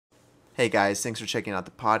Hey guys, thanks for checking out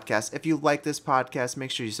the podcast. If you like this podcast,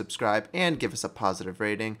 make sure you subscribe and give us a positive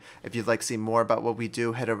rating. If you'd like to see more about what we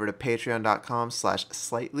do, head over to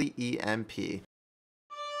patreon.com/slightlyemp.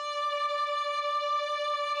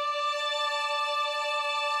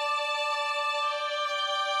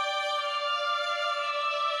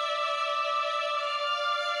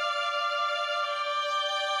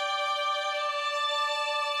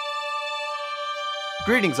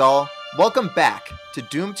 Greetings all. Welcome back to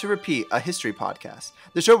Doomed to Repeat, a history podcast.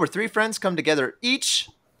 The show where three friends come together each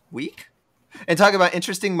week and talk about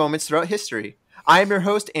interesting moments throughout history. I am your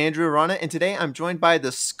host, Andrew Arana, and today I'm joined by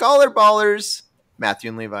the Scholar Ballers, Matthew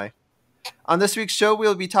and Levi. On this week's show,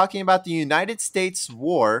 we'll be talking about the United States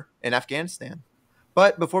war in Afghanistan.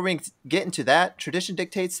 But before we get into that, tradition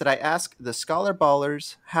dictates that I ask the Scholar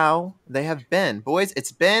Ballers how they have been. Boys,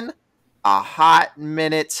 it's been a hot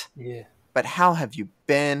minute. Yeah. But how have you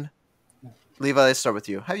been? Levi, let's start with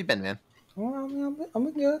you. How have you been, man? Well,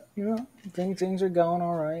 I'm good. Things are going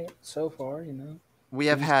all right so far. We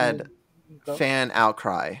have had fan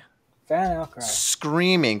outcry.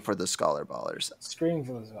 Screaming for the Scholar Ballers. Screaming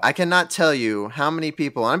for this. I cannot tell you how many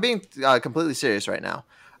people, and I'm being completely serious right now,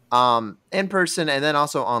 in person and then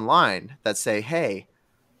also online, that say, hey,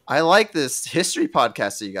 I like this history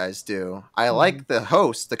podcast that you guys do. I like the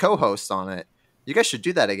co-host on it. You guys should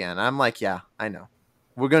do that again. I'm like, yeah, I know.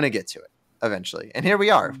 We're going to get to it eventually. And here we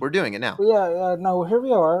are. We're doing it now. No, here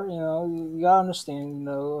we are. You got to understand,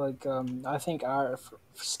 I think our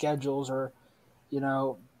schedules are,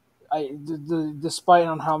 despite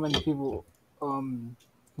on how many people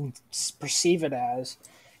perceive it as,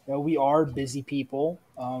 we are busy people.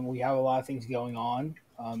 We have a lot of things going on.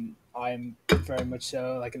 I'm very much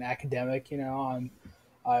so like an academic,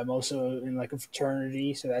 I'm also in like a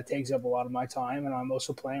fraternity, so that takes up a lot of my time, and I'm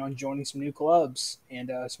also planning on joining some new clubs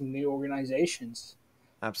and some new organizations.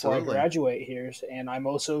 Absolutely. Before I graduate here, and I'm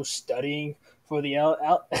also studying for the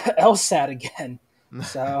LSAT again.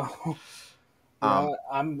 So,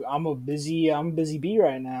 I'm a busy bee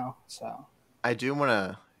right now. So I do want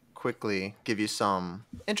to quickly give you some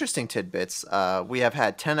interesting tidbits. We have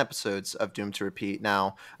had 10 episodes of Doom to Repeat.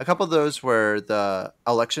 Now, a couple of those were the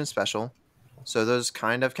election special. So those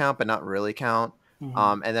kind of count, but not really count.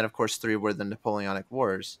 And then, of course, 3 were the Napoleonic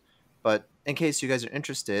Wars. But in case you guys are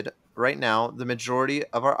interested, right now, the majority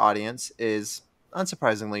of our audience is,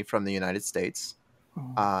 unsurprisingly, from the United States.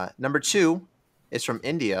 Number 2 is from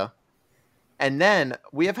India. And then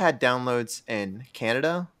we have had downloads in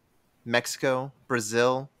Canada, Mexico,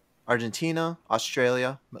 Brazil, Argentina,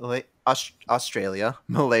 Australia, Malaysia,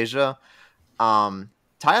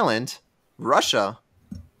 Thailand, Russia,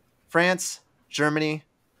 France, Germany,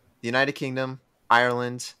 the United Kingdom,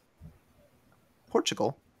 Ireland,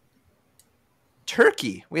 Portugal,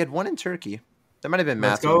 Turkey. We had one in Turkey. That might have been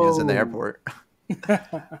Matthew when he was in the airport.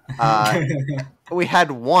 We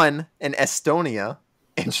had one in Estonia.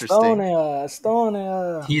 Interesting.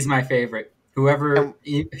 Estonia. He's my favorite. Whoever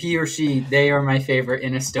he or she, they are my favorite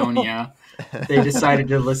in Estonia. They decided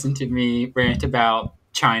to listen to me rant about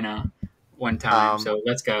China one time, so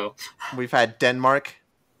let's go. We've had Denmark,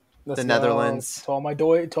 the Netherlands, to all my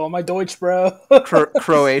Deutsch, bro.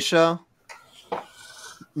 Croatia,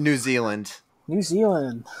 New Zealand,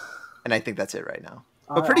 and I think that's it right now.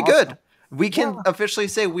 But pretty good. We can officially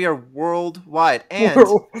say we are worldwide, and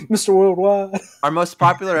Mr. Worldwide. Our most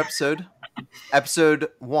popular episode, episode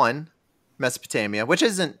 1, Mesopotamia, which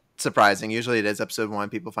isn't surprising. Usually it is episode 1.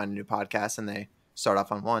 People find a new podcast and they start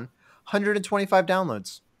off on 125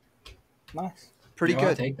 downloads. Nice. Pretty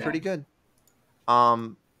good. Pretty good.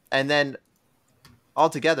 And then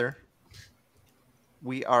altogether,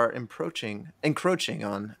 we are encroaching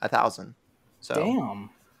on 1,000. So damn.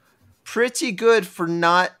 Pretty good for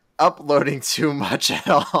not uploading too much at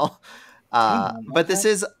all. But this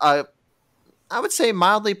is a, I would say,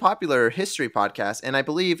 mildly popular history podcast, and I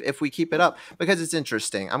believe if we keep it up, because it's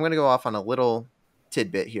interesting, I'm going to go off on a little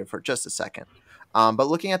tidbit here for just a second. But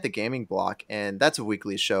looking at the gaming block, and that's a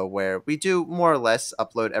weekly show where we do more or less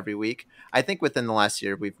upload every week. I think within the last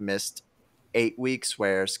year, we've missed 8 weeks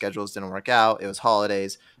where schedules didn't work out. It was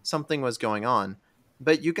holidays. Something was going on.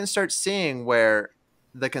 But you can start seeing where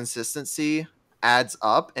the consistency adds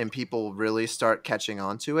up and people really start catching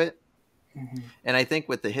on to it. And I think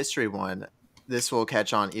with the history one, this will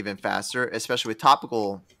catch on even faster, especially with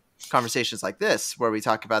topical conversations like this, where we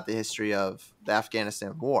talk about the history of the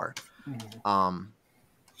Afghanistan war.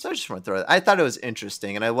 So I just want to throw that. I thought it was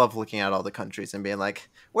interesting, and I love looking at all the countries and being like,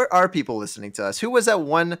 where are people listening to us? Who was that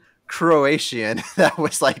one Croatian that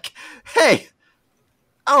was like, hey,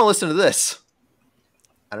 I don't listen to this?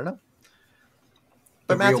 I don't know.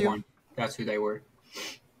 But the Matthew, real one. That's who they were.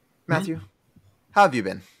 Matthew, how have you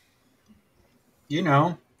been? You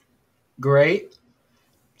know, great.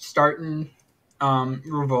 Starting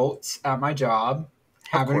revolts at my job,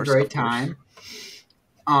 having a great time.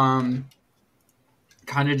 Kind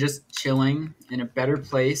of just chilling in a better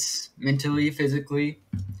place, mentally, physically,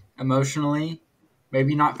 emotionally.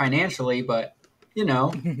 Maybe not financially, but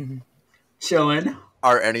chilling.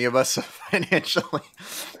 Are any of us financially?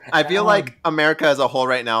 I feel like America as a whole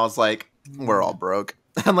right now is like we're all broke.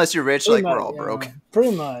 Unless you're rich, like we're all broke.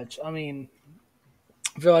 Pretty much. I mean,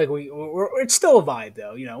 I feel like it's still a vibe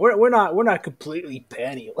though. We're not completely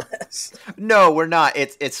penniless. No, we're not.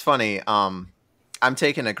 It's funny. I'm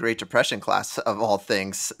taking a Great Depression class of all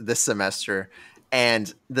things this semester,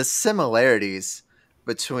 and the similarities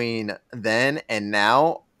between then and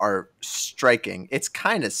now are striking. It's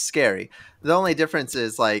kind of scary. The only difference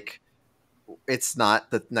is like it's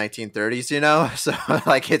not the 1930s, so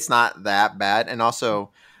like it's not that bad, and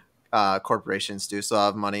also corporations do still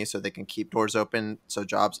have money, so they can keep doors open, so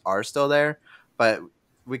jobs are still there. But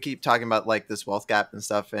we keep talking about like this wealth gap and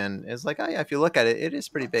stuff, and it's like, oh yeah, if you look at it, it is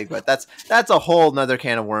pretty big. But that's a whole nother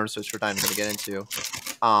can of worms, which we're not even going to get into.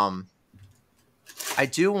 I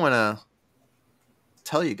do want to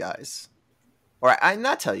tell you guys, or I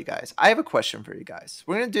not tell you guys. I have a question for you guys.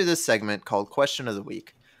 We're going to do this segment called Question of the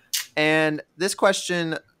Week, and this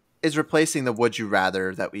question is replacing the Would You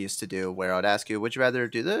Rather that we used to do, where I'd ask you, would you rather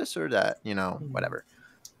do this or that? Whatever.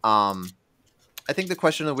 I think the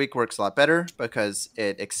question of the week works a lot better because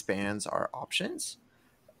it expands our options,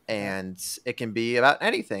 and it can be about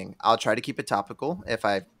anything. I'll try to keep it topical if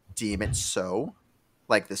I deem it so,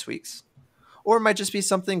 like this week's, or it might just be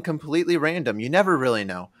something completely random. You never really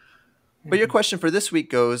know. But your question for this week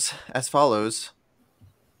goes as follows,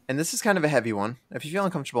 and this is kind of a heavy one. If you feel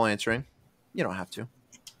uncomfortable answering, you don't have to.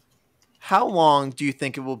 How long do you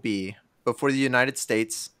think it will be before the United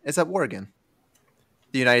States is at war again?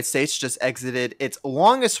 The United States just exited its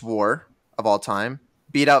longest war of all time,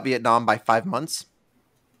 beat out Vietnam by 5 months,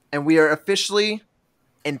 and we are officially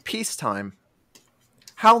in peacetime.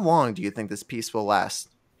 How long do you think this peace will last?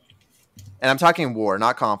 And I'm talking war,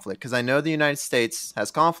 not conflict, because I know the United States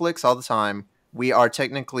has conflicts all the time. We are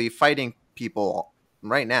technically fighting people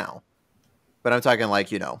right now, but I'm talking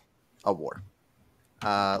like, a war.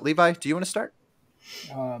 Levi, do you want to start?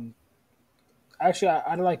 Actually,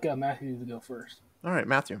 I'd like Matthew to go first. All right,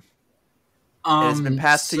 Matthew. It's been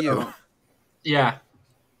passed to you. Yeah.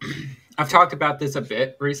 I've talked about this a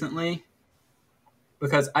bit recently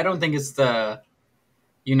because I don't think it's the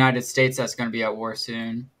United States that's going to be at war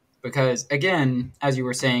soon. Because, again, as you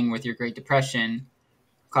were saying with your Great Depression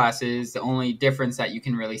classes, the only difference that you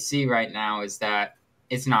can really see right now is that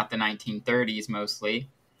it's not the 1930s mostly.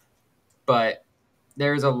 But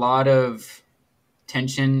there's a lot of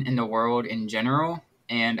tension in the world in general.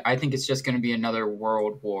 And I think it's just going to be another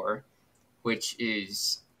world war, which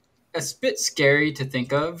is a bit scary to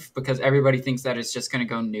think of because everybody thinks that it's just going to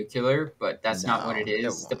go nuclear, but that's not what it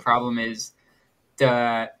is. The problem is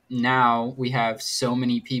that now we have so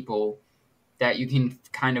many people that you can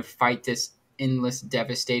kind of fight this endless,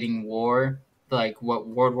 devastating war, like what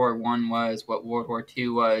World War I was, what World War II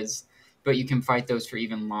was, but you can fight those for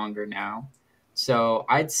even longer now. So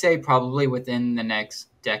I'd say probably within the next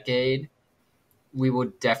decade, we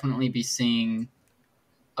will definitely be seeing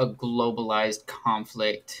a globalized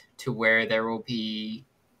conflict to where there will be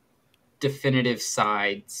definitive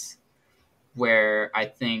sides where I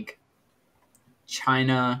think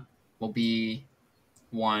China will be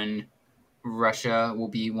one, Russia will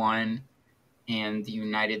be one, and the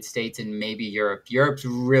United States and maybe Europe. Europe's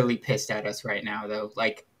really pissed at us right now, though.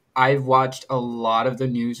 Like, I've watched a lot of the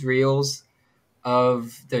newsreels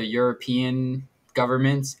of the European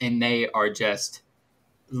governments, and they are just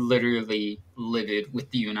literally livid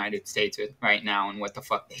with the United States right now and what the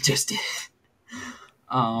fuck they just did.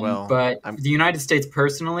 But the United States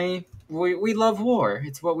personally, we love war.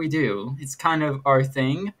 It's what we do. It's kind of our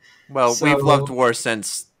thing. Well, we've loved war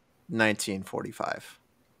since 1945.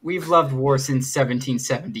 We've loved war since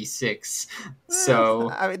 1776. So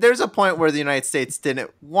I mean, there's a point where the United States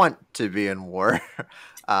didn't want to be in war.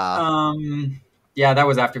 Yeah, that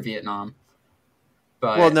was after Vietnam.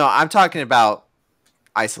 But well, no, I'm talking about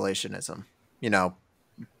isolationism. The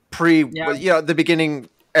beginning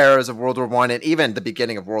eras of World War One and even the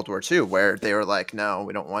beginning of World War II, where they were like, no,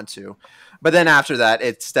 we don't want to. But then after that,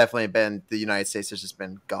 it's definitely been the United States has just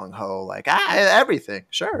been gung ho, like everything,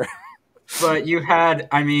 sure. But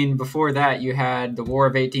before that, you had the War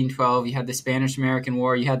of 1812, you had the Spanish-American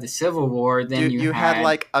War, you had the Civil War, then you had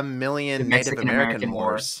like a million Native American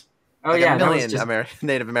wars. Oh, like yeah. a million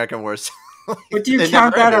Native American wars. But do you It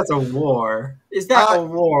count never that ended. as a war? Is that a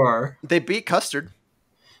war? They beat Custard.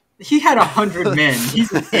 He had 100 men.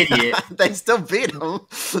 He's an idiot. They still beat him.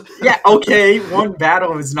 Yeah, okay, one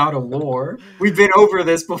battle is not a war. We've been over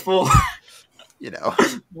this before. You know.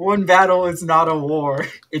 One battle is not a war.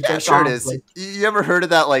 It's Yeah, a sure it is. conflict. You ever heard of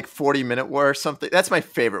that like 40-minute war or something? That's my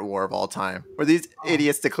favorite war of all time. Where these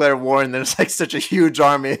idiots declare war and there's like such a huge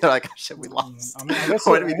army. They're like, oh, shit, we lost. I mean, I guess,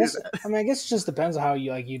 Why did we do that? I mean, I guess it just depends on how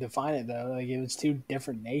you define it, though. Like, if it's two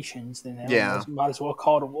different nations, then Yeah. might as well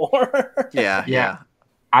call it a war. Yeah.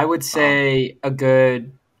 I would say a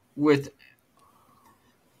good with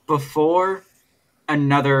before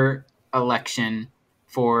another election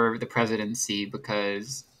for the presidency,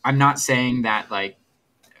 because I'm not saying that like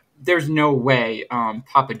there's no way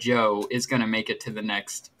Papa Joe is going to make it to the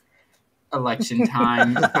next election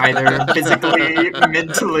time, either physically,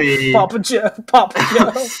 mentally. Papa Joe.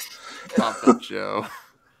 Papa Joe.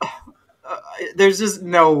 There's just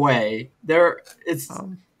no way.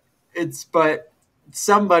 But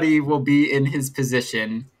somebody will be in his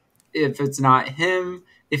position. If it's not him,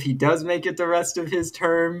 if he does make it the rest of his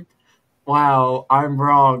term, wow, I'm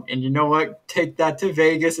wrong. And you know what? Take that to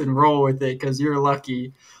Vegas and roll with it because you're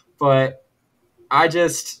lucky. But I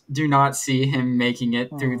just do not see him making it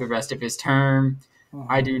through the rest of his term.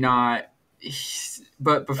 I do not.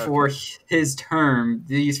 But before his term,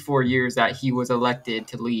 these 4 years that he was elected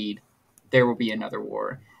to lead, there will be another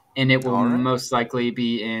war. And it will most likely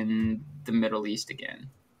be in the Middle East again.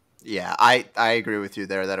 Yeah, I agree with you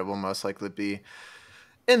there that it will most likely be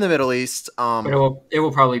in the Middle East. But it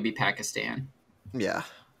will probably be Pakistan. Yeah.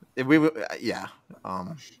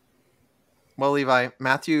 Well, Levi,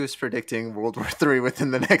 Matthew is predicting World War III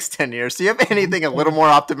within the next 10 years. Do you have anything a little more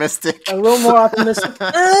optimistic? A little more optimistic?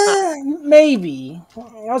 Maybe.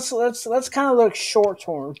 Let's kind of look short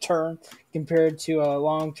term compared to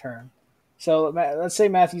long term. So let's say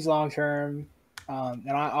Matthew's long term,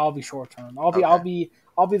 and I'll be short term. I'll be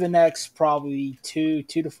the next probably 2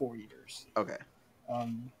 to 4 years. Okay.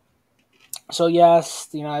 So yes,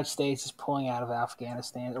 the United States is pulling out of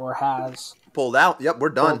Afghanistan, or has pulled out. Yep, we're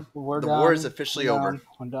done. The war is officially over.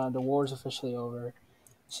 We're done. The war is officially over.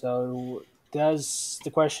 So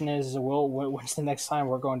the question is, when's the next time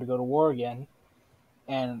we're going to go to war again?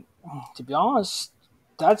 And to be honest,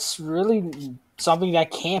 that's really something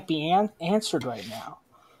that can't be answered right now.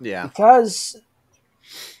 Yeah. Because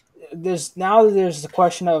there's the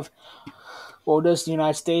question of, well, does the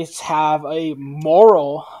United States have a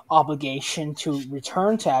moral obligation to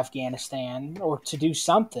return to Afghanistan or to do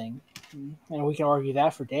something? And we can argue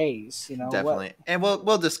that for days, Definitely. And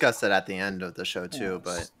we'll discuss that at the end of the show too,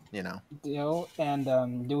 but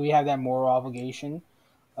and do we have that moral obligation?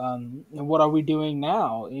 And what are we doing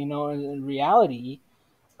now? In reality,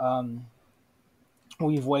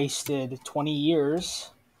 we've wasted 20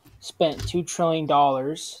 years, spent $2 trillion,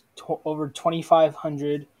 over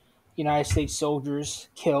 2,500 United States soldiers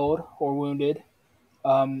killed or wounded.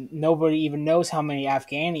 Nobody even knows how many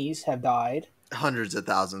Afghanis have died. Hundreds of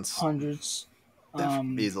thousands. Hundreds.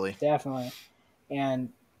 Easily. Definitely. And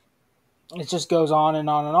it just goes on and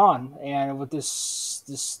on and on. And with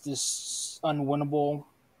this unwinnable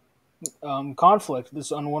conflict,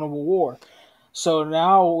 this unwinnable war. So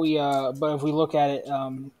now but if we look at it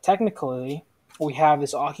technically, we have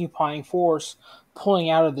this occupying force pulling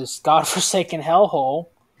out of this godforsaken hellhole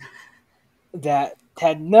that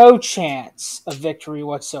had no chance of victory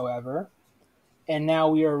whatsoever. And now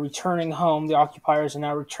we are returning home. The occupiers are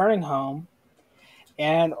now returning home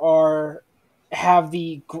and have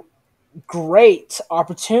the great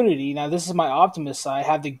opportunity. Now, this is my optimist side.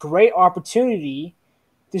 Have the great opportunity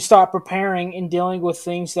to start preparing and dealing with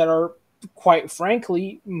things that are, quite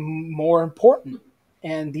frankly, more important.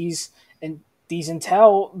 And these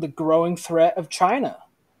entail the growing threat of China.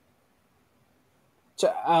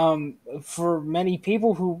 For many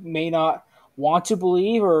people who may not want to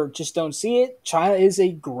believe or just don't see it, China is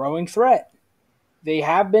a growing threat. They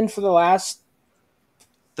have been for the last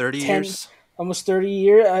 30 years. Almost 30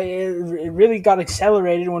 years. It really got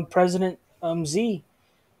accelerated when President Xi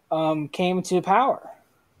came into power.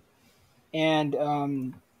 And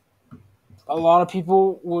a lot of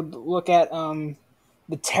people would look at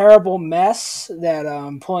the terrible mess that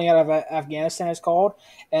pulling out of Afghanistan is called,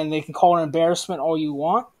 and they can call it an embarrassment all you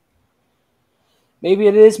want. Maybe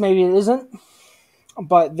it is, maybe it isn't.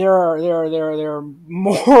 But there are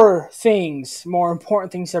more things, more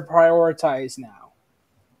important things to prioritize now.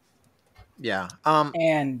 Yeah.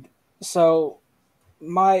 And so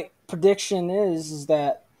my prediction is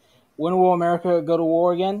that when will America go to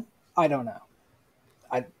war again? I don't know.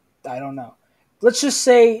 I don't know. let's just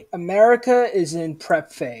say America is in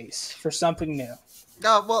prep phase for something new.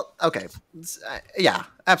 Oh, well, okay. Yeah,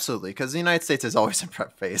 absolutely. Because the United States is always in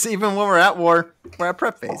prep phase. Even when we're at war, we're at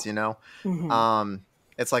prep phase, you know? Um,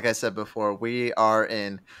 it's like I said before, we are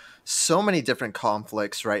in so many different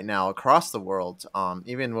conflicts right now across the world.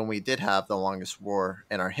 Even when we did have the longest war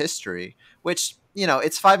in our history, which, you know,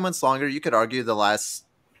 it's 5 months longer. You could argue the last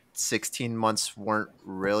 16 months weren't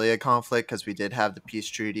really a conflict because we did have the peace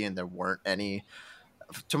treaty and there weren't any,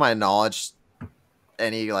 to my knowledge,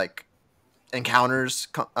 any like encounters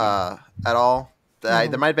at all.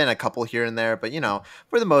 There might have been a couple here and there, but you know,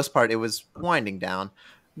 for the most part, it was winding down.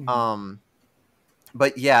 Um,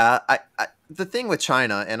 but yeah, the thing with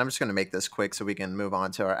China, and I'm just going to make this quick so we can move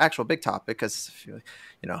on to our actual big topic because you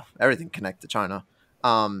know everything connects to China.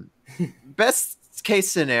 Best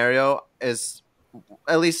case scenario is,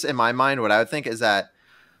 at least in my mind, what I would think is that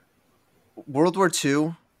World War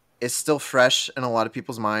II is still fresh in a lot of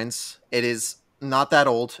people's minds. It is not that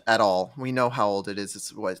old at all. We know how old it is.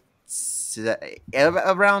 It's what,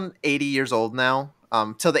 around 80 years old now.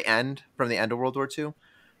 Till the end, from the end of World War II.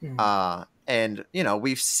 And you know,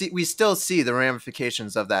 we still see the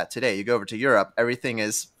ramifications of that today. You go over to Europe, everything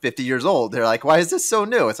is 50 years old. They're like, why is this so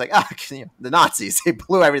new? It's like, you know, the Nazis, they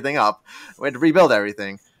blew everything up. We had to rebuild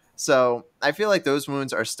everything. So I feel like those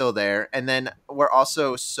wounds are still there. And then we're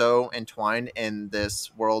also so entwined in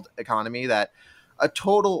this world economy that a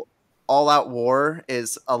total all out war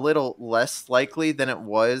is a little less likely than it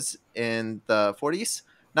was in the 40s.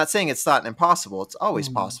 Not saying it's not impossible, it's always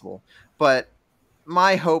possible. But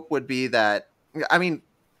my hope would be that, I mean,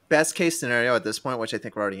 best case scenario at this point, which I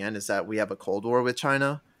think we're already in, is that we have a Cold War with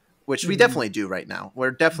China, which we definitely do right now.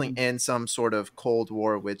 We're definitely in some sort of Cold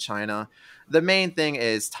War with China. The main thing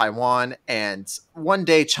is Taiwan, and one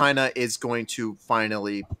day China is going to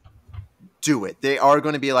finally do it. They are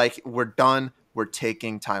going to be like, we're done, we're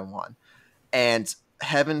taking Taiwan. And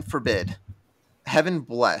heaven forbid, heaven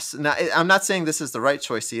bless. Now, I'm not saying this is the right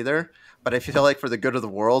choice either, but I feel like for the good of the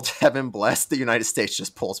world, heaven bless, the United States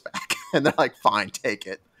just pulls back. And they're like, fine, take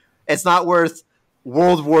it. It's not worth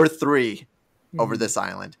World War III over this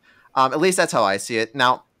island. At least that's how I see it.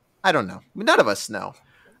 Now, I don't know. None of us know.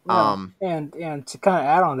 And to kind of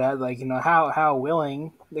add on that, like, you know, how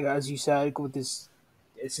willing, as you said, with this,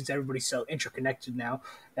 since everybody's so interconnected now,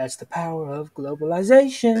 that's the power of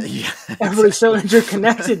globalization. Yeah, everybody's so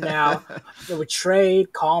interconnected now, with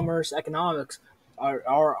trade, commerce, economics. Are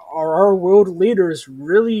our world leaders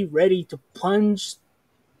really ready to plunge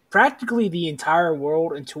practically the entire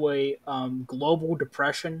world into a global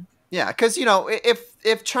depression? Yeah, because, you know,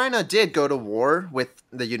 if China did go to war with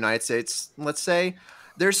the United States, let's say,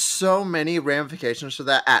 there's so many ramifications for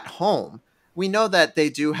that at home. We know that they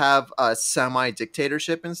do have a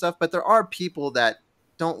semi-dictatorship and stuff, but there are people that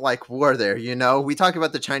don't like war there, you know? We talk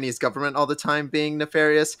about the Chinese government all the time being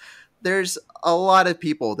nefarious. There's a lot of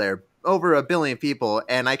people there, over 1 billion people,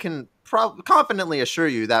 and I can confidently assure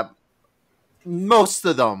you that most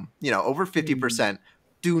of them, you know, over 50%,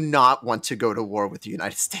 do not want to go to war with the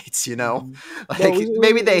United States, you know? Like,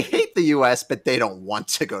 maybe they hate the U.S., but they don't want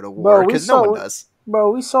to go to war, because no one does.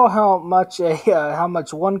 Bro, we saw how much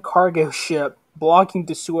one cargo ship blocking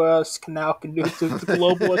the Suez Canal can do to the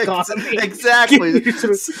global economy. Exactly.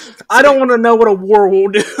 I don't want to know what a war will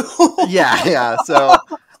do. Yeah. So,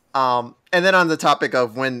 and then on the topic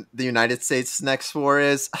of when the United States' next war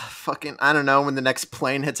is, fucking, I don't know, when the next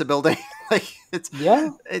plane hits a building. Like, it's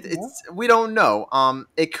we don't know.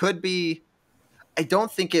 It could be. I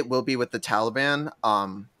don't think it will be with the Taliban.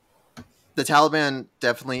 The Taliban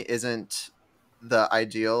definitely isn't the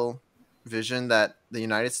ideal vision that the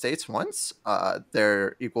United States wants.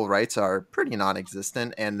 Their equal rights are pretty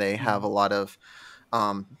non-existent, and they have a lot of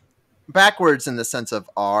backwards in the sense of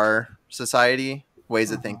our society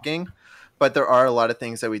ways of thinking. But there are a lot of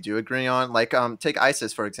things that we do agree on. Like, take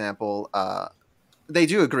ISIS, for example. They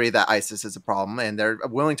do agree that ISIS is a problem, and they're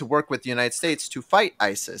willing to work with the United States to fight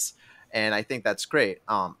ISIS. And I think that's great.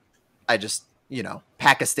 I just, you know,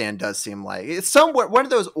 Pakistan does seem like it's somewhere, one of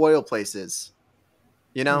those oil places,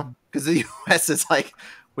 you know, because the U.S. is like,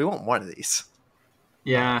 we want one of these.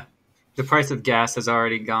 Yeah. The price of gas has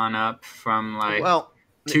already gone up from like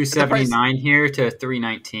 $2.79 here to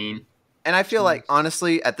 $3.19. And I feel like,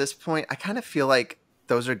 honestly, at this point, I kind of feel like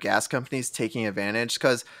those are gas companies taking advantage,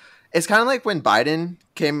 because it's kind of like when Biden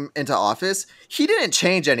came into office, he didn't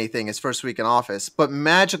change anything his first week in office, but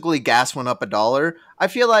magically gas went up $1. I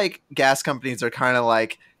feel like gas companies are kind of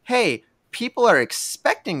like, hey, people are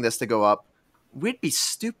expecting this to go up. We'd be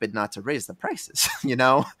stupid not to raise the prices, you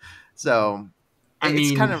know? So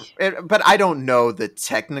it's kind of, but I don't know the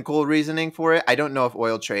technical reasoning for it. I don't know if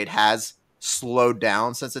oil trade has slowed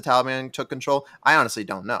down since the Taliban took control? I honestly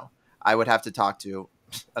don't know. I would have to talk to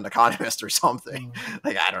an economist or something.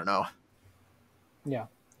 Like, I don't know. Yeah.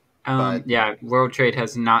 But Yeah, world trade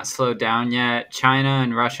has not slowed down yet. China,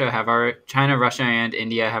 Russia, and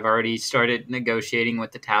India have already started negotiating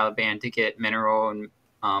with the Taliban to get mineral and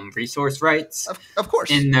resource rights of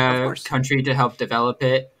course, in of the course, country to help develop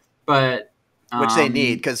it. But which they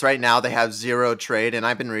need, because right now they have zero trade. And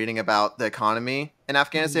I've been reading about the economy in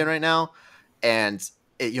Afghanistan right now, and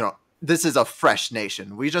this is a fresh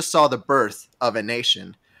nation. We just saw the birth of a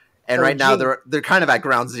nation, and right now they're kind of at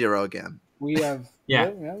ground zero again. We have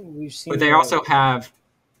we've seen, but they also have.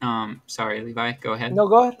 Sorry, Levi, go ahead. No,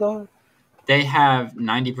 go ahead. They have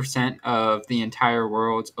 90% of the entire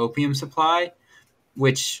world's opium supply,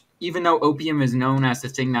 which, even though opium is known as the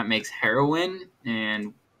thing that makes heroin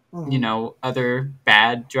and other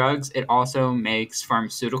bad drugs, it also makes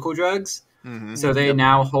pharmaceutical drugs. Mm-hmm. So they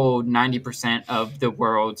now hold 90% of the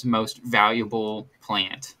world's most valuable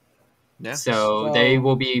plant. Yeah. So they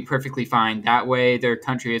will be perfectly fine that way. Their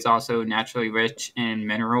country is also naturally rich in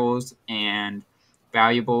minerals and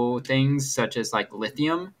valuable things such as like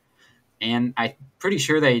lithium. And I'm pretty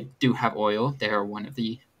sure they do have oil. They are one of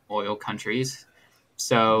the oil countries.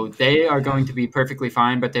 So they are going to be perfectly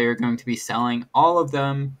fine, but they are going to be selling all of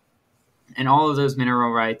them and all of those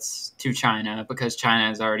mineral rights to China, because China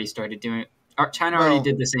has already started doing. China already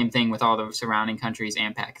did the same thing with all the surrounding countries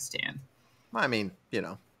and Pakistan. I mean,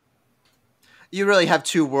 you really have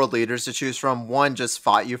two world leaders to choose from. One just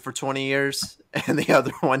fought you for 20 years, and the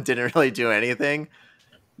other one didn't really do anything.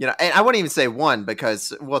 And I wouldn't even say one,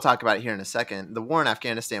 because we'll talk about it here in a second. The war in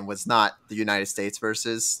Afghanistan was not the United States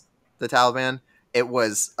versus the Taliban. It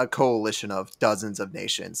was a coalition of dozens of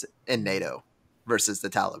nations in NATO versus the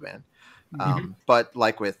Taliban. But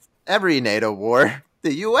like with every NATO war,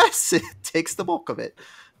 the U.S. takes the bulk of it.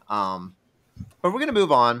 But we're going to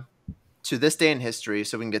move on to this day in history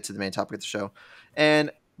so we can get to the main topic of the show.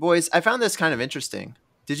 And boys, I found this kind of interesting.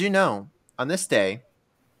 Did you know on this day,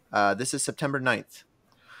 this is September 9th.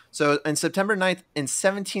 So on September 9th in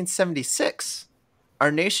 1776,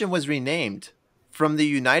 our nation was renamed from the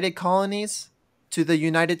United Colonies to the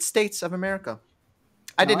United States of America.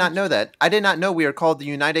 I did not know that. I did not know we were called the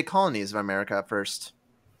United Colonies of America at first.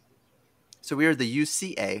 So we are the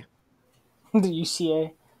UCA. The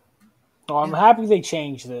UCA. Oh, I'm happy they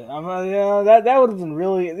changed it. That would have been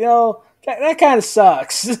really, that kind of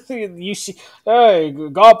sucks. UC, hey,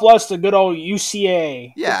 God bless the good old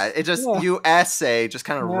UCA. Yeah, it just USA just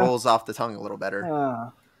kind of rolls off the tongue a little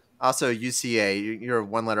better. Also, UCA, you're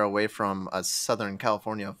one letter away from a Southern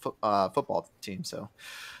California football team. So,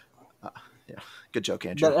 good joke,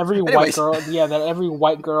 Andrew. That every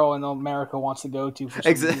white girl in America wants to go to for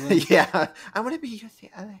some reason. Yeah, I want to be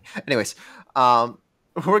UCLA. Anyways,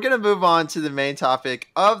 we're gonna move on to the main topic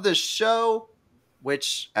of the show,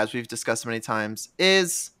 which, as we've discussed many times,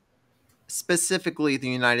 is specifically the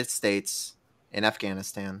United States and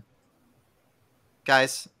Afghanistan.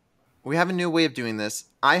 Guys, we have a new way of doing this.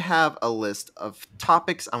 I have a list of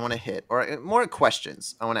topics I want to hit, or more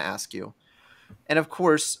questions I want to ask you. And of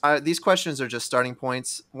course, these questions are just starting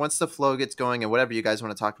points. Once the flow gets going and whatever you guys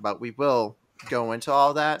want to talk about, we will go into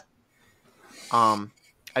all that. I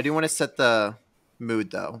do want to set the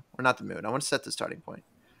mood, though. Or not the mood. I want to set the starting point.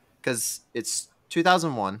 Because it's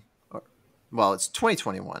 2001. It's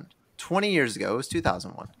 2021. 20 years ago, it was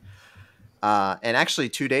 2001. And actually,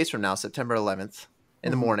 2 days from now, September 11th, in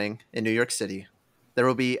the morning in New York City, there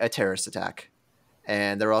will be a terrorist attack.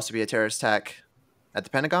 And there will also be a terrorist attack at the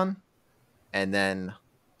Pentagon. And then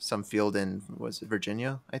some field in, was it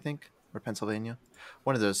Virginia, I think? Or Pennsylvania?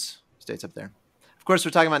 One of those states up there. Of course,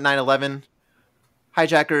 we're talking about 9/11.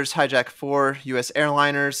 Hijackers hijack 4 U.S.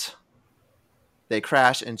 airliners. They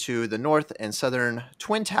crash into the North and Southern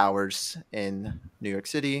Twin Towers in New York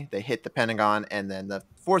City. They hit the Pentagon, and then the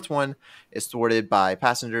 4th one is thwarted by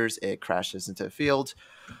passengers. It crashes into a field.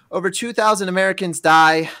 Over 2,000 Americans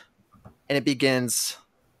die, and it begins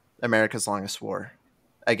America's longest war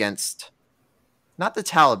against not the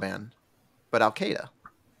Taliban, but Al-Qaeda.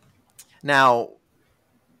 Now,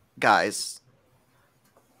 guys,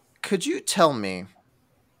 could you tell me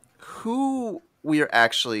who we are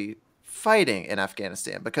actually fighting in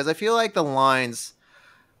Afghanistan? Because I feel like the lines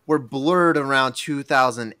were blurred around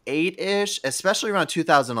 2008-ish, especially around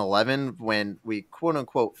 2011 when we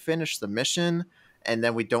quote-unquote finished the mission, and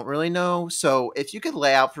then we don't really know. So if you could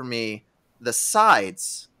lay out for me the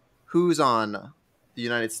sides, who's on the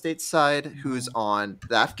United States side, who's on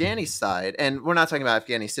the Afghani side, and we're not talking about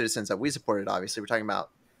Afghani citizens that we supported, obviously. We're talking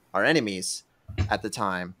about our enemies at the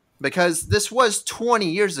time. Because this was 20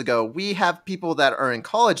 years ago. We have people that are in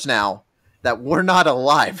college now that were not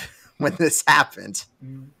alive when this happened.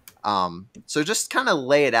 Mm. So just kind of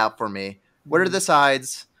lay it out for me. What are the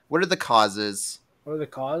sides? What are the causes? What are the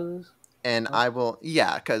causes? And I will,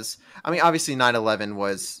 because I mean, obviously 9/11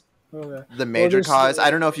 was Okay. the Well, major there's cause.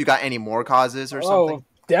 I don't know if you got any more causes or something.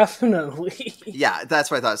 definitely. Yeah, that's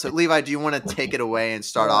what I thought. So Levi, do you want to take it away and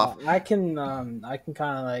start off? I can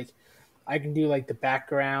kind of like I can do like the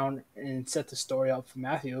background and set the story up for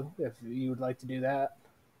Matthew if you would like to do that.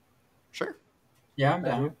 Sure. Yeah, I'm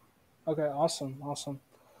down. Okay, awesome.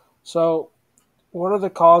 So, what are the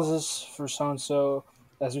causes for so and so?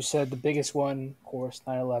 As we said, the biggest one, of course,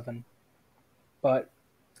 9/11. But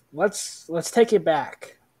let's take it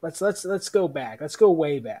back. Let's go back. Let's go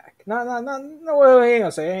way back. No. Wait, hang on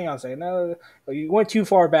a second. No, you went too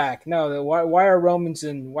far back. No, why are Romans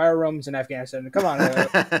in Afghanistan? Come on,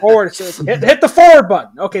 forward. Hit the forward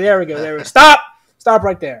button. Okay, there we go. Stop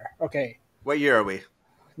right there. Okay, What year are we?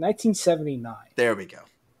 1979. There we go.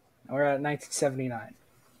 We're at 1979.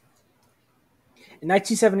 In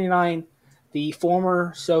 1979, the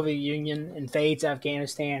former Soviet Union invades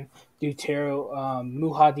Afghanistan due to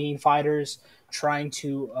Mujahideen fighters trying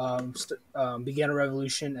to begin a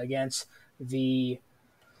revolution against the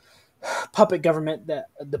puppet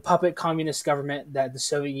communist government that the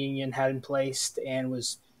Soviet Union had in place and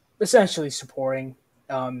was essentially supporting.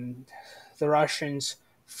 The Russians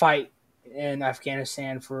fight in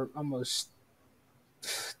Afghanistan for almost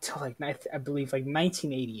till I believe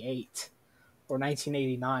 1988 or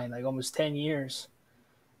 1989, like almost 10 years.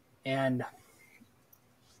 And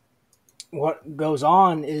what goes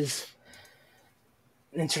on is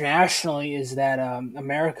internationally is that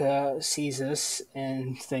America sees this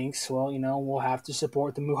and thinks, well, we'll have to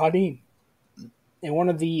support the Mujahideen. And one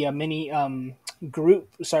of the many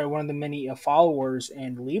followers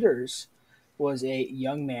and leaders was a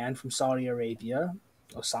young man from Saudi Arabia,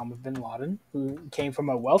 Osama bin Laden, who came from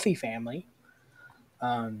a wealthy family.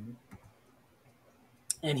 And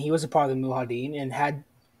he was a part of the Mujahideen and had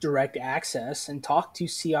direct access and talked to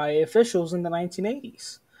CIA officials in the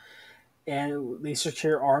 1980s. And they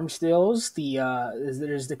secure arms deals.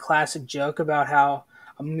 There's the classic joke about how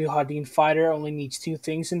a Mujahideen fighter only needs two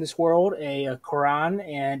things in this world: a Quran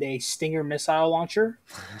and a Stinger missile launcher.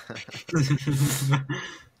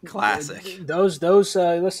 Classic.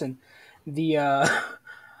 Listen, the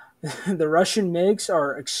the Russian MiGs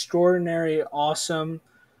are extraordinary, awesome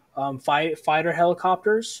fighter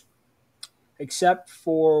helicopters, except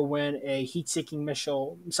for when a heat-seeking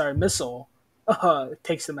missile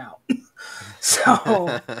takes them out.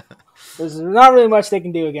 So there's not really much they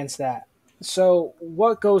can do against that. So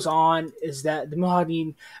what goes on is that the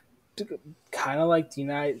Mujahideen, kind of like the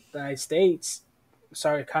United States,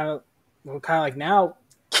 kind of like now,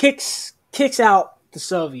 kicks out the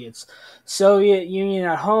Soviets. Soviet Union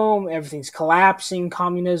at home, everything's collapsing,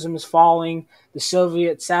 communism is falling. The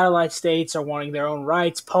Soviet satellite states are wanting their own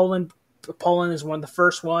rights. Poland is one of the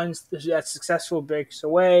first ones that successfully breaks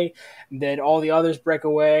away. And then all the others break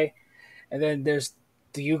away. And then there's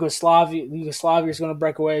the Yugoslavia is going to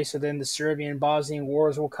break away. So then the Serbian, Bosnian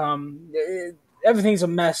wars will come. Everything's a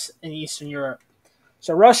mess in Eastern Europe.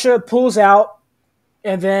 So Russia pulls out.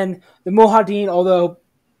 And then the Mujahideen, although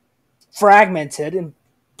fragmented and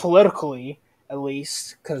politically, at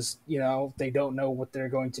least, because they don't know what they're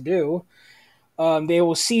going to do, they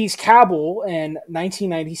will seize Kabul in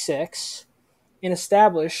 1996 and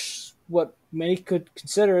establish what many could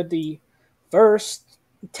consider the first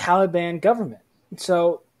Taliban government.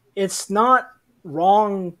 So it's not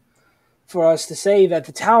wrong for us to say that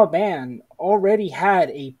the Taliban already had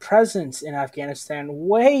a presence in Afghanistan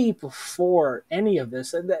way before any of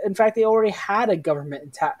this. In fact, they already had a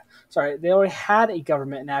government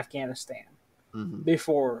in Afghanistan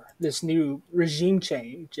before this new regime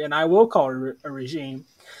change, and I will call it a regime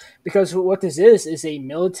because what this is a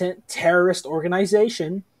militant terrorist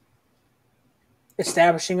organization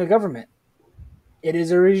establishing a government. It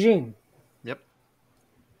is a regime. Yep.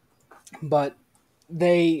 But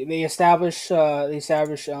they establish their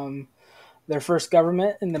first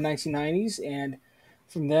government in the 1990s, and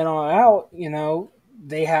from then on out,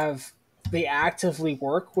 they actively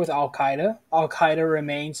work with Al Qaeda. Al Qaeda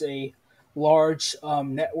remains a large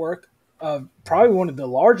network of probably one of the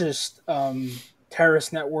largest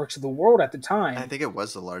terrorist networks of the world at the time. I think it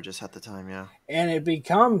was the largest at the time, yeah. And it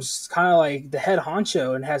becomes kind of like the head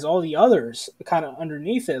honcho and has all the others kind of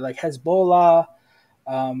underneath it, like Hezbollah,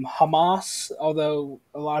 Hamas. Although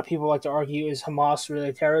a lot of people like to argue, is Hamas really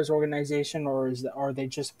a terrorist organization or are they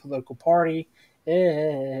just a political party?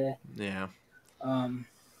 Yeah.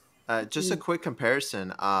 Just a quick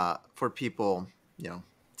comparison for people,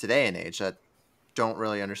 today and age that don't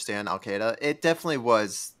really understand Al Qaeda, it definitely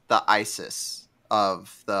was the ISIS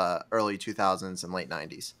of the early 2000s and late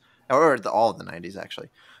 90s, or all of the 90s actually.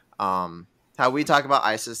 How we talk about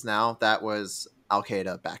ISIS now, that was Al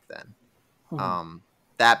Qaeda back then.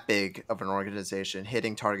 That big of an organization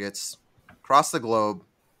hitting targets across the globe,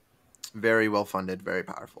 very well funded, very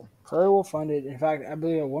powerful. Very well funded. In fact, I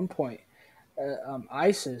believe at one point,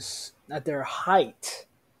 ISIS at their height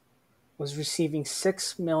was receiving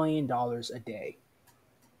 $6 million a day.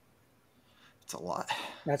 It's a lot.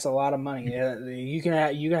 That's a lot of money. You can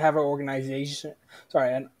have an organization.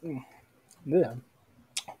 Sorry, yeah.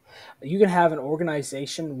 You can have an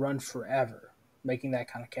organization run forever making that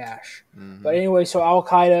kind of cash. Mm-hmm. But anyway, so Al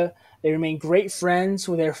Qaeda, they remain great friends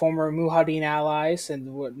with their former Mujahideen allies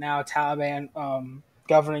and what now Taliban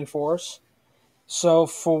governing force. So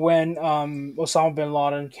for when Osama bin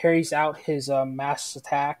Laden carries out his mass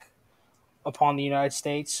attack upon the United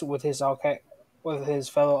States with his fellow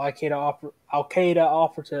Al Qaeda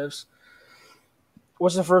operatives,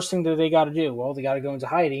 what's the first thing that they got to do? Well, they got to go into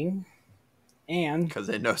hiding, and because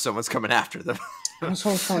they know someone's coming after them.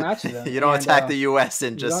 Someone's coming after them. You don't attack the U.S.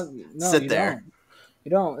 and just sit there.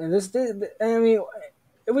 You don't. And I mean,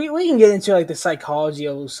 we can get into like the psychology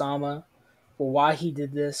of Osama. Why he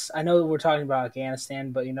did this. I know we're talking about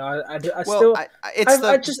Afghanistan, but it's the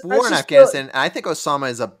war in Afghanistan, and I think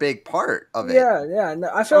Osama is a big part of it. Yeah. No,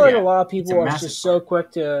 I feel like a lot of people are just so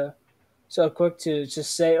quick to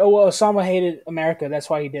just say, "Oh well, Osama hated America,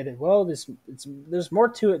 that's why he did it." Well, there's more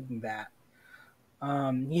to it than that.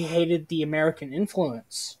 He hated the American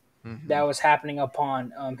influence that was happening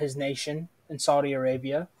upon his nation in Saudi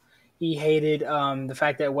Arabia. He hated the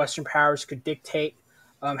fact that Western powers could dictate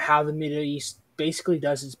how the Middle East basically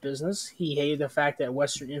does its business. He hated the fact that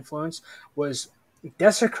Western influence was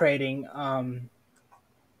desecrating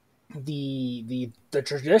the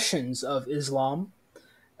traditions of Islam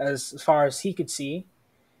as far as he could see.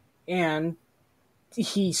 And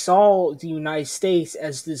he saw the United States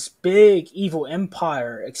as this big evil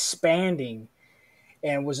empire expanding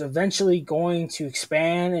and was eventually going to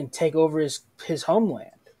expand and take over his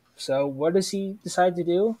homeland. So what does he decide to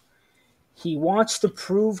do? He wants to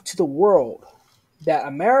prove to the world that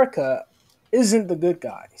America isn't the good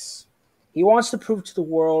guys. He wants to prove to the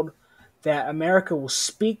world that America will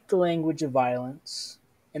speak the language of violence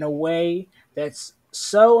in a way that's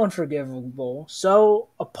so unforgivable, so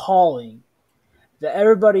appalling, that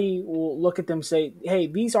everybody will look at them and say, hey,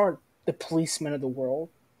 these aren't the policemen of the world.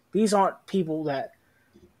 These aren't people that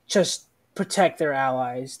just protect their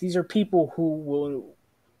allies. These are people who will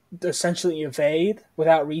essentially invade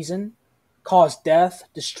without reason, cause death,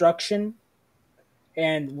 destruction,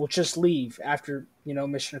 and will just leave after,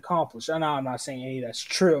 mission accomplished. I know I'm not saying any of that's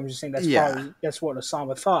true. I'm just saying that's what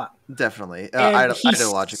Osama thought. Definitely.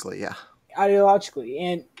 Ideologically, yeah. Ideologically.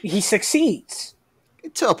 And he succeeds.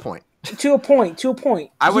 To a point.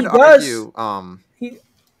 I would argue...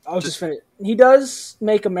 I'll just finish. He does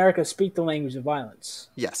make America speak the language of violence.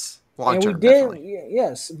 Yes. Long term, definitely.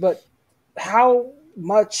 Yes, but how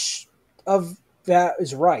much of that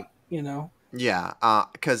is right, Yeah,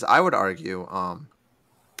 because I would argue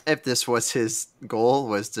if this was his goal,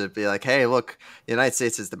 was to be like, hey, look, the United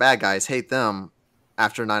States is the bad guys, hate them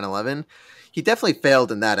after 9/11, he definitely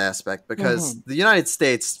failed in that aspect because the United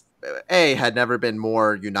States, A, had never been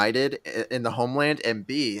more united in the homeland, and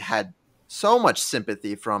B, had so much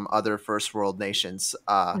sympathy from other first world nations.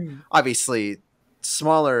 Obviously,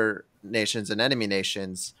 smaller nations and enemy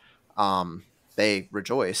nations, they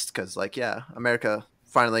rejoiced because, America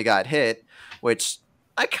finally got hit, which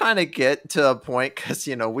I kind of get to a point because,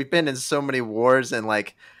 we've been in so many wars and,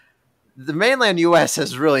 the mainland U.S.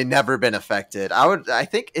 has really never been affected. I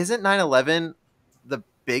think, isn't 9/11 the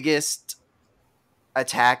biggest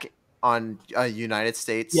attack on a United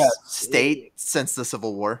States state since the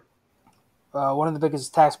Civil War? One of the biggest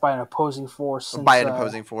attacks by an opposing force.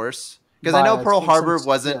 Because I know Pearl Harbor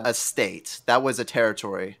wasn't a state. That was a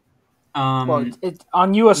territory. On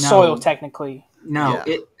U.S. soil, technically. No,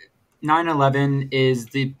 9/11 is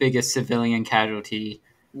the biggest civilian casualty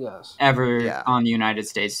ever on the United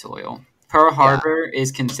States soil. Pearl Harbor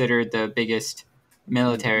is considered the biggest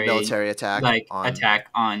military attack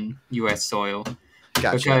on U.S. soil.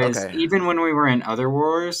 Gotcha. Because even when we were in other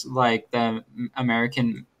wars, like the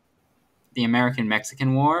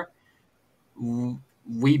American-Mexican War,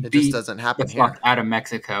 we beat the fuck out of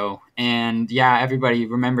Mexico. And everybody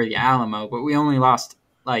remember the Alamo, but we only lost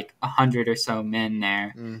 100 or so men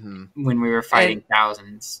there when we were fighting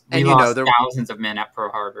thousands. We lost thousands of men at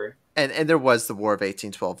Pearl Harbor. And there was the War of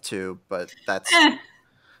 1812 too, but that's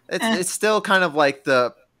it's still kind of like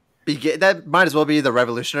the that might as well be the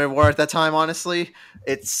Revolutionary War at that time. Honestly,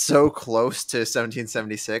 it's so close to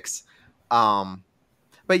 1776. Um,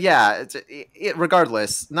 but yeah,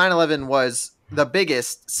 regardless, 9/11 was the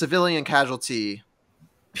biggest civilian casualty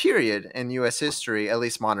period in U.S. history, at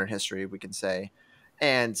least modern history, we can say.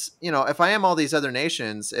 And if I am all these other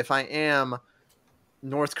nations, if I am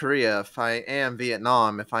North Korea, if I am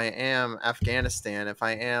Vietnam, if I am Afghanistan, if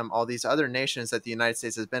I am all these other nations that the United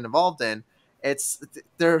States has been involved in,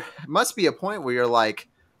 there must be a point where you're like,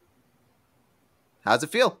 how's it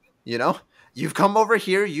feel? You've come over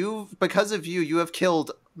here. Because of you have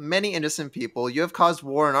killed many innocent people. You have caused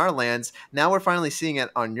war in our lands. Now we're finally seeing it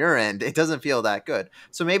on your end. It doesn't feel that good.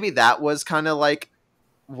 So maybe that was kind of like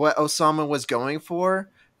what Osama was going for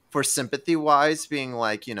sympathy wise, being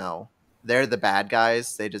like, they're the bad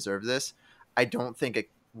guys. They deserve this. I don't think it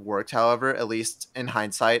worked, however, at least in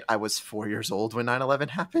hindsight. I was 4 years old when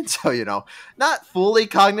 9/11 happened. So, not fully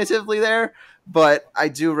cognitively there, but I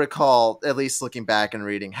do recall, at least looking back and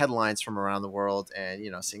reading headlines from around the world and,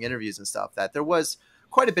 seeing interviews and stuff, that there was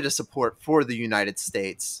quite a bit of support for the United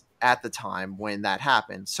States at the time when that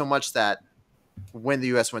happened. So much that when the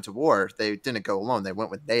U.S. went to war, they didn't go alone. They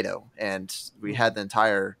went with NATO, and we had the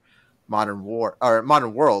entire modern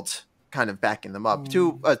world kind of backing them up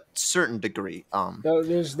to a certain degree.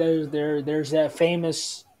 There's that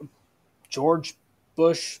famous George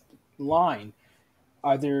Bush line: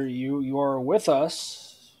 either you are with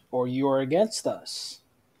us or you are against us.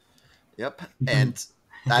 Yep, and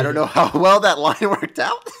I don't know how well that line worked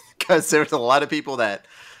out because there's a lot of people that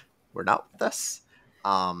were not with us.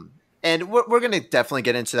 And we're going to definitely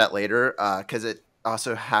get into that later because it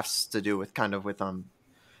also has to do with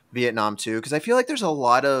Vietnam too, because I feel like there's a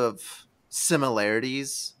lot of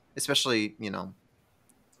similarities, especially,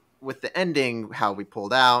 with the ending, how we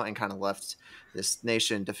pulled out and kind of left this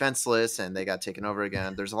nation defenseless and they got taken over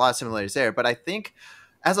again. There's a lot of similarities there. But I think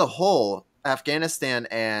as a whole, Afghanistan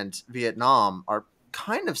and Vietnam are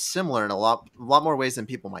kind of similar in a lot more ways than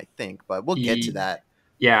people might think. But we'll get to that.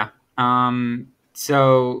 Yeah.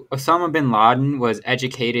 So Osama bin Laden was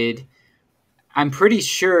educated. I'm pretty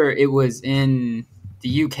sure it was in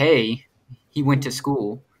the UK. He went to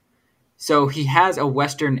school. So he has a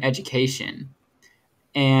Western education.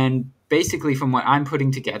 And basically, from what I'm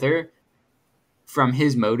putting together, from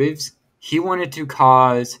his motives, he wanted to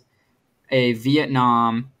cause a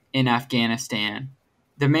Vietnam in Afghanistan.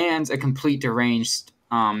 The man's a complete deranged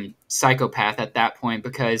psychopath at that point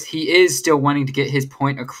because he is still wanting to get his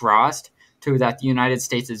point across to that the United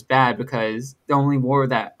States is bad, because the only war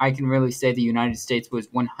that I can really say the United States was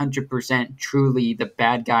 100% truly the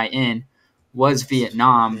bad guy in was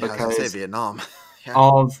Vietnam. Yeah, because I was gonna say Vietnam.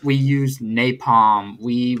 Yeah. We used napalm,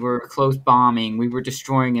 we were close bombing, we were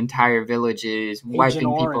destroying entire villages, wiping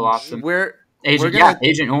people off them.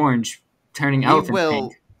 Agent Orange turning elephant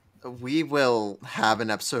pink. We will have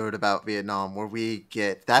an episode about Vietnam where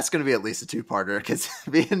that's going to be at least a two-parter because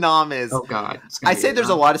Vietnam is. Oh God! I say there's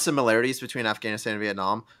a lot of similarities between Afghanistan and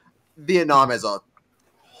Vietnam. Vietnam is a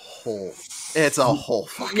whole. It's a whole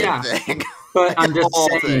fucking thing. But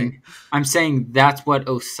I'm saying that's what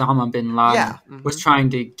Osama bin Laden was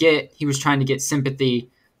trying to get. He was trying to get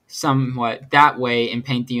sympathy somewhat that way and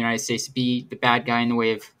paint the United States to be the bad guy in the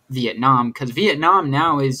way of Vietnam, because Vietnam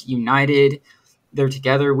now is united. They're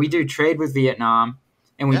together. We do trade with Vietnam,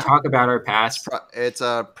 and we talk about our past. It's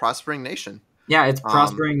a prospering nation. Yeah, it's a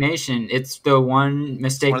prospering nation. It's the one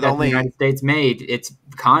mistake that the United States made. It's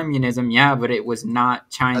communism, but it was not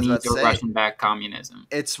Chinese or Russian-backed communism.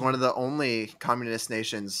 It's one of the only communist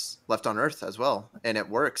nations left on Earth as well, and it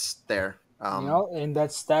works there. And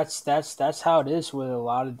that's how it is with a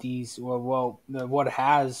lot of these. What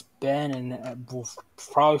has been and will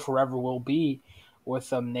probably forever will be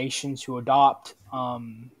with nations who adopt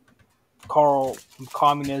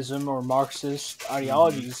communism or Marxist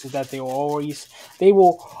ideologies, is that they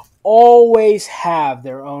will always have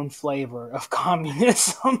their own flavor of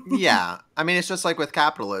communism. Yeah, I mean, it's just like with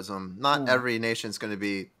capitalism. Not every nation's going to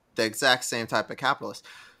be the exact same type of capitalist.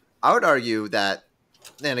 I would argue that,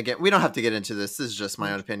 and again, we don't have to get into this. This is just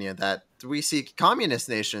my own opinion, that we see communist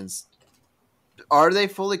nations. Are they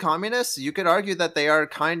fully communist? You could argue that they are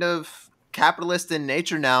kind of capitalist in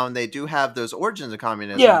nature now, and they do have those origins of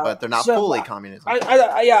communism, but they're not fully communism.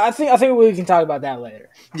 I think we can talk about that later.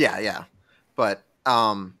 Yeah. But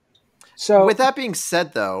so with that being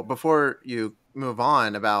said, though, before you move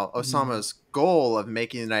on about Osama's goal of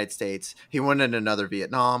making the United States, he wanted another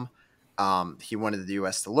Vietnam. He wanted the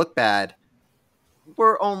U.S. to look bad.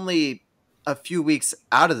 We're only a few weeks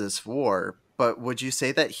out of this war, but would you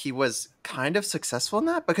say that he was kind of successful in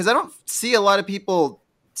that? Because I don't see a lot of people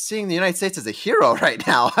seeing the United States as a hero right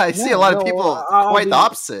now. I see a lot of people quite the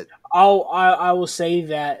opposite. I will say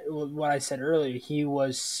that what I said earlier, he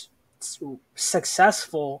was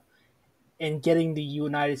successful in getting the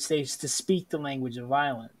United States to speak the language of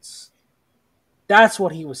violence. That's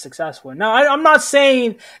what he was successful in. Now, I'm not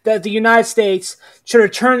saying that the United States should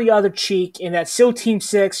have turned the other cheek and that SEAL Team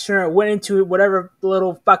 6 should have went into whatever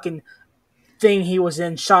little fucking thing he was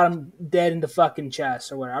in, shot him dead in the fucking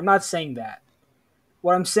chest or whatever. I'm not saying that.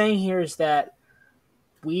 What I'm saying here is that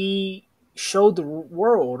we showed the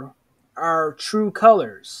world our true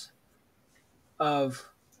colors of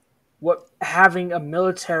what having a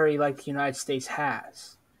military like the United States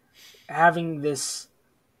has. Having this,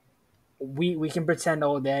 we can pretend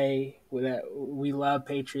all day that we love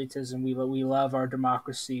patriotism, we love our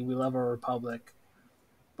democracy, we love our republic,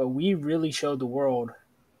 but we really showed the world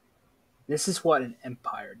this is what an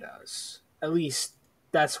empire does. At least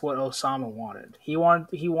that's what Osama wanted. He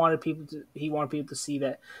wanted people to see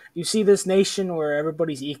that you see this nation where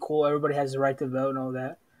everybody's equal, everybody has the right to vote and all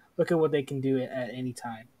that. Look at what they can do at any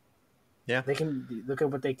time. Yeah, they can look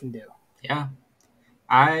at what they can do. Yeah,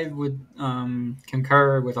 I would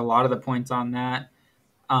concur with a lot of the points on that.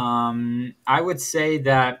 I would say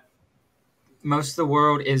that most of the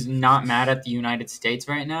world is not mad at the United States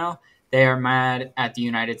right now. They are mad at the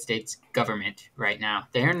United States government right now.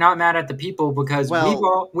 They are not mad at the people because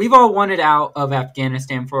we've all wanted out of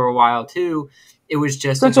Afghanistan for a while too. It was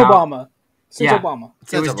just since Obama.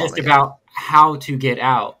 It was just about how to get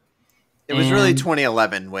out. It was really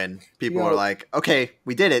 2011 when people were like, "Okay,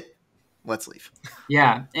 we did it. Let's leave."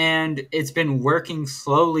 Yeah, and it's been working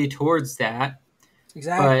slowly towards that.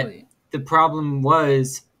 Exactly. But the problem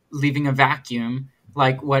was leaving a vacuum,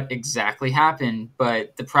 like what exactly happened.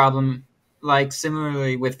 But the problem, like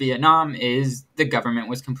similarly with Vietnam, is the government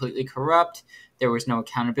was completely corrupt. There was no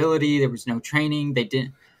accountability. There was no training. They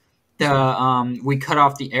didn't. We cut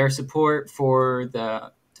off the air support for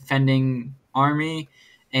the defending army,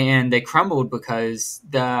 and they crumbled because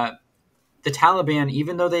the Taliban,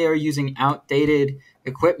 even though they are using outdated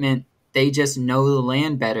equipment, they just know the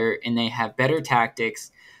land better and they have better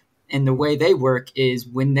tactics. And the way they work is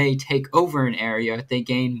when they take over an area, they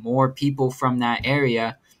gain more people from that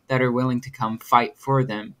area that are willing to come fight for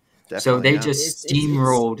them. So they just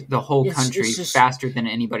steamrolled the whole country faster than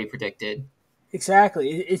anybody predicted.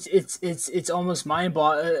 Exactly. It's almost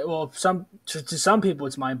mind-boggling. Well, to some people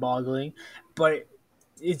it's mind-boggling, but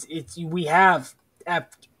we have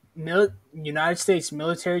United States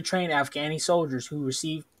military trained Afghani soldiers who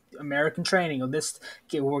received American training.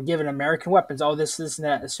 Were given American weapons. All this and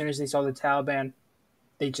that. As soon as they saw the Taliban,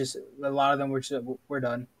 a lot of them were just, we're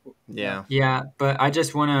done. Yeah. But I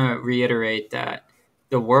just want to reiterate that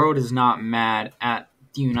the world is not mad at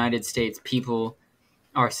the United States people,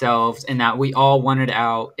 ourselves, and that we all wanted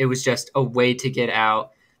out. It was just a way to get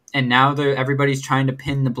out, and now everybody's trying to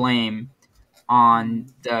pin the blame on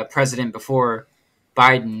the president before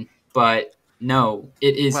Biden, but no,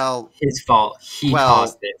 it is his fault. He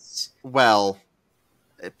caused this. Well,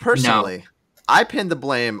 personally, I pin the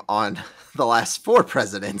blame on the last 4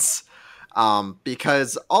 presidents,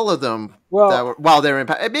 because all of them, while they were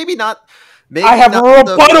in, maybe not. I have a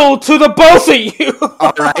rebuttal to the both of you.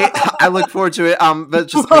 All right, I look forward to it. But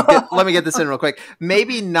just let me get this in real quick.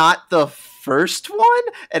 Maybe not the first one,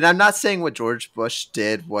 and I'm not saying what George Bush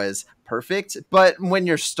did was perfect, but when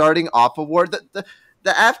you're starting off a war,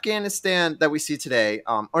 the Afghanistan that we see today,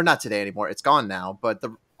 or not today anymore, it's gone now, but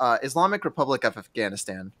the Islamic Republic of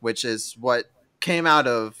Afghanistan, which is what came out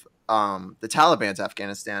of the Taliban's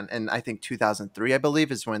Afghanistan, and I think 2003, I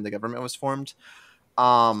believe, is when the government was formed.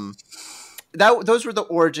 Those were the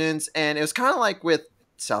origins, and it was kind of like with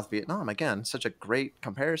South Vietnam, again, such a great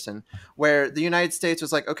comparison, where the United States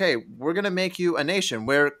was like, okay, we're going to make you a nation.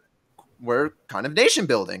 We're kind of nation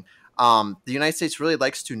building. The United States really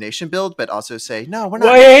likes to nation build, but also say, no, we're not.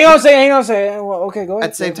 Well, hang on a second. Well, okay, go ahead.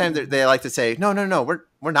 At the same time, they like to say, no,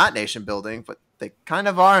 we're not nation building, but they kind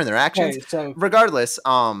of are in their actions. Okay, so regardless,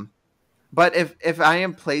 but if I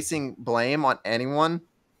am placing blame on anyone,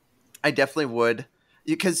 I definitely would,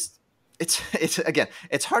 because it's again,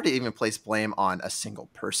 it's hard to even place blame on a single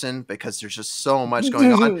person because there's just so much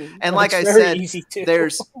going on. And like I said,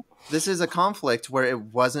 this is a conflict where it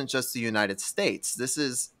wasn't just the United States. This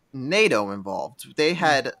is NATO involved. They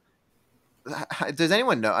had. Does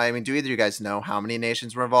anyone know? I mean, do either of you guys know how many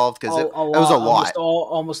nations were involved? Because it was a lot.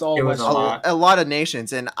 Almost all. It was a lot of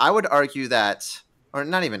nations, and I would argue that, or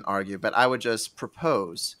not even argue, but I would just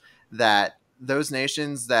propose that those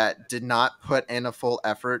nations that did not put in a full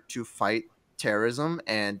effort to fight terrorism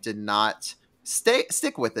and did not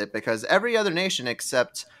stick with it, because every other nation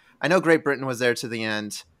except, I know Great Britain was there to the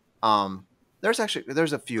end. There's a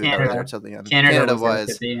few that were there till the end. Canada was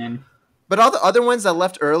there at the end. But all the other ones that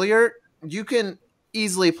left earlier, you can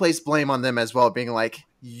easily place blame on them as well, being like,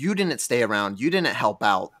 you didn't stay around, you didn't help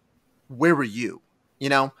out. Where were you? You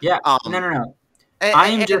know? Yeah. No.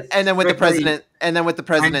 And then with the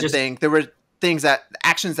president thing, there were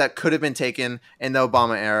actions that could have been taken in the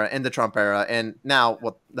Obama era, in the Trump era, and now,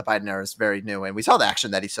 well, the Biden era is very new, and we saw the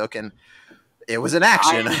action that he took, and it was an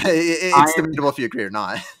action. It's debatable if you agree or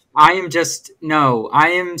not. I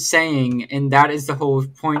am saying, and that is the whole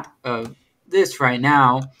point of this right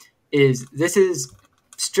now, this is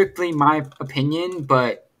strictly my opinion,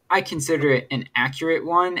 but I consider it an accurate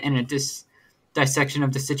one and a dissection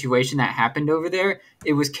of the situation that happened over there.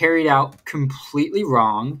 It was carried out completely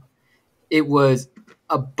wrong. It was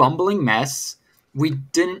a bumbling mess. We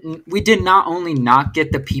did not only not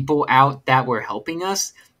get the people out that were helping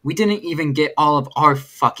us, we didn't even get all of our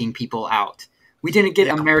fucking people out. We didn't get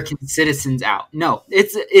American citizens out. No,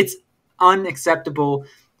 it's unacceptable.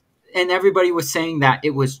 And everybody was saying that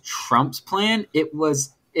it was Trump's plan. It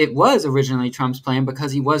was originally Trump's plan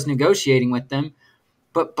because he was negotiating with them.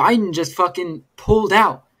 But Biden just fucking pulled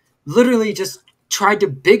out. Literally just tried to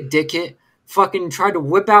big dick it. Fucking tried to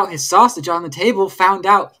whip out his sausage on the table. Found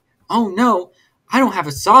out, oh no, I don't have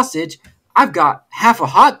a sausage. I've got half a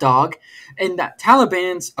hot dog. And that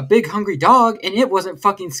Taliban's a big hungry dog. And it wasn't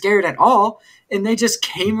fucking scared at all. And they just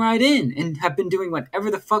came right in and have been doing whatever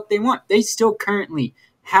the fuck they want. They still currently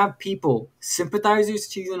have people, sympathizers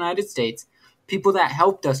to the United States, people that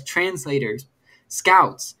helped us, translators,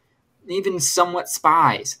 scouts, even somewhat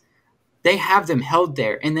spies. They have them held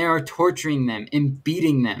there, and they are torturing them and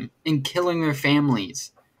beating them and killing their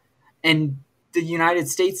families. And the United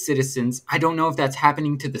States citizens, I don't know if that's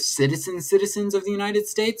happening to the citizens of the United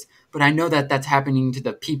States, but I know that that's happening to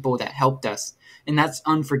the people that helped us. And that's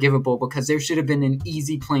unforgivable because there should have been an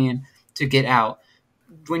easy plan to get out.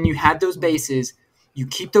 When you had those bases, you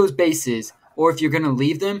keep those bases, or if you're going to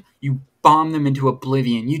leave them, you bomb them into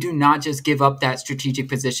oblivion. You do not just give up that strategic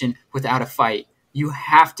position without a fight. You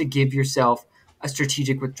have to give yourself a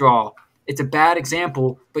strategic withdrawal. It's a bad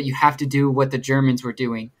example, but you have to do what the Germans were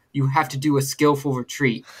doing. You have to do a skillful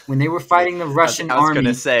retreat. When they were fighting the Russian army... I was going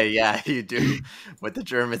to say, yeah, you do what the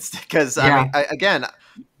Germans... Because, I mean, again,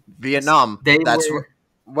 Vietnam,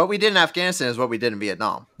 what we did in Afghanistan is what we did in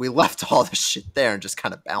Vietnam. We left all the shit there and just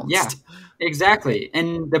kind of bounced. Yeah, exactly.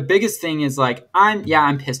 And the biggest thing is, like,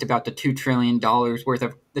 I'm pissed about the $2 trillion worth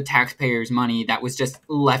of the taxpayers' money that was just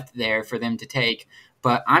left there for them to take.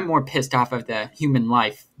 But I'm more pissed off of the human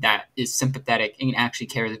life that is sympathetic and actually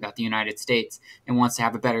cares about the United States and wants to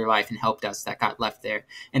have a better life and helped us that got left there.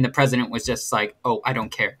 And the president was just like, oh, I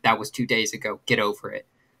don't care. That was 2 days ago. Get over it.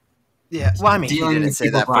 Yeah, well, I mean, he didn't say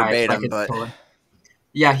that verbatim, but...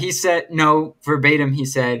 Yeah, he said, no, verbatim, he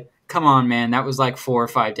said, come on, man, that was like 4 or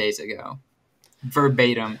 5 days ago.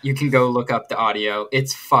 Verbatim. You can go look up the audio.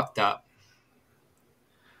 It's fucked up.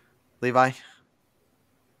 Levi?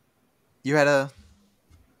 You had a...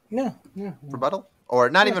 Yeah. Rebuttal? Or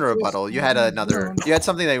not even a rebuttal. You had another... You had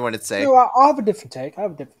something that you wanted to say. No, I'll have a different take.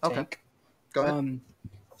 Okay. Go ahead.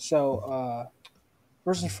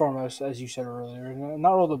 First and foremost, as you said earlier,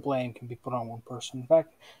 not all the blame can be put on one person. In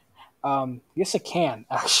fact, yes, it can,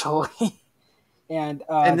 actually. And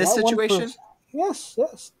in this situation? Yes.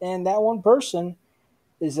 And that one person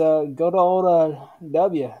is good old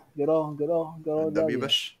W. Good old W.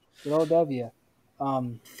 Bush. Good old W.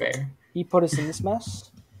 Fair. He put us in this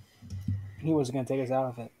mess. He wasn't going to take us out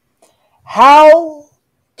of it. How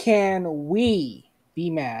can we be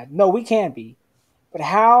mad? No, we can be. But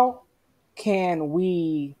how can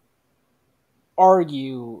we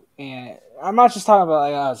argue? And I'm not just talking about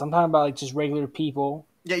like us. I'm talking about like just regular people.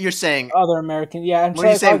 Yeah, you're saying other Americans. Yeah, when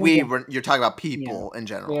you say we, you're talking about people in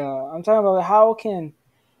general. Yeah, I'm talking about how can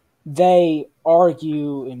they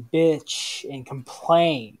argue and bitch and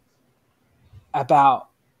complain about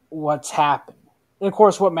what's happened. And of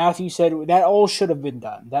course, what Matthew said, that all should have been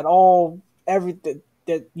done.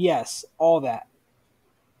 Yes, all that.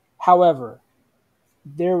 However,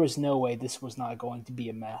 there was no way this was not going to be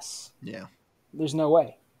a mess. Yeah. There's no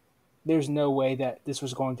way. There's no way that this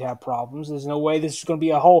was going to have problems. There's no way this was going to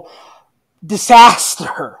be a whole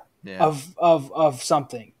disaster of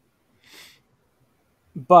something.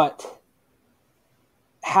 But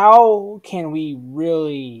how can we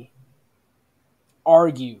really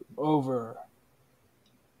argue over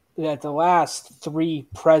that the last 3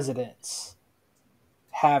 presidents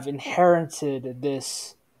have inherited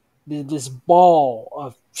this ball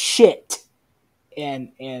of shit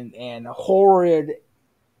and horrid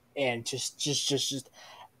and just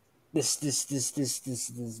this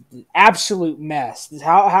absolute mess.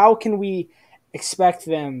 How can we expect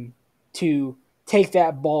them to take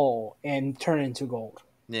that ball and turn it into gold?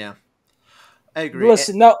 Yeah, I agree.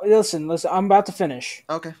 Listen, no, listen. I'm about to finish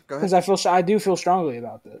Okay, go because ahead. I do feel strongly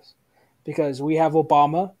about this because we have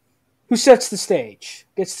Obama who sets the stage,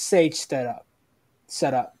 gets the stage set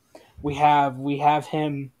up. We have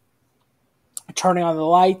him turning on the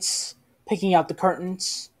lights, picking out the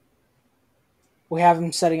curtains. We have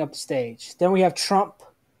him setting up the stage. Then we have Trump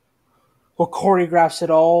who choreographs it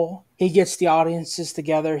all. He gets the audiences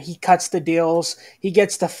together. He cuts the deals. He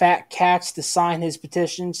gets the fat cats to sign his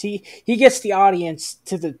petitions. He gets the audience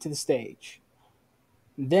to the stage.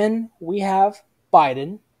 Then we have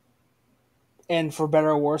Biden, and for better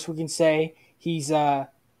or worse, we can say he's like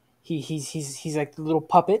the little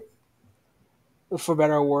puppet. For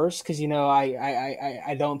better or worse, because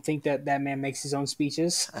I don't think that man makes his own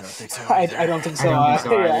speeches. I don't think so I either. don't think I so. don't think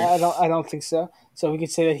so either. I don't think so. So we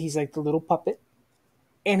could say that he's like the little puppet,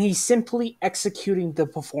 and he's simply executing the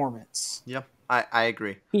performance. Yep, I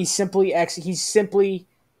agree. He's simply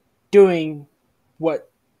doing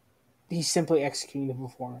what he's simply executing the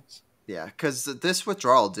performance. Yeah, because this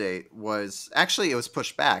withdrawal date was actually, it was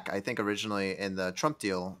pushed back. I think originally in the Trump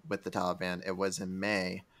deal with the Taliban, it was in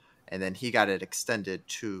May, and then he got it extended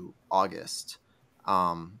to August.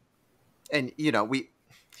 Um, and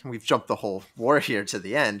we've jumped the whole war here to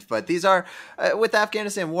the end, but these are with the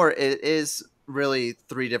Afghanistan war, it is really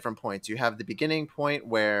three different points. You have the beginning point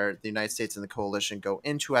where the United States and the coalition go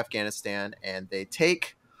into Afghanistan and they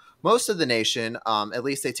take most of the nation. At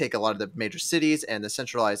least they take a lot of the major cities and the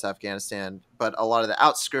centralized Afghanistan, but a lot of the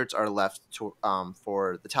outskirts are left to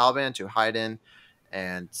for the Taliban to hide in,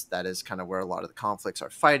 and that is kind of where a lot of the conflicts are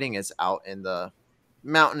fighting, is out in the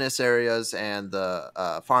mountainous areas and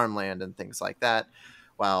the farmland and things like that,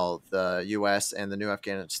 while the U.S. and the new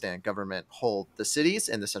Afghanistan government hold the cities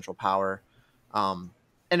and the central power. And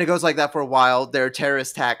it goes like that for a while. There are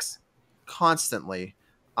terrorist attacks constantly.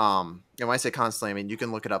 And when I say constantly, I mean you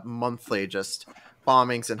can look it up monthly. Just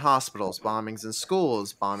bombings in hospitals, bombings in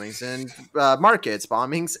schools, bombings in markets,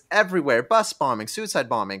 bombings everywhere, bus bombings, suicide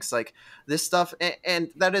bombings, like this stuff.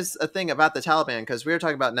 And that is a thing about the Taliban, because we were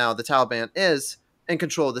talking about now the Taliban is in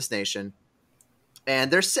control of this nation. And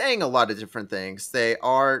they're saying a lot of different things. They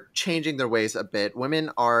are changing their ways a bit. Women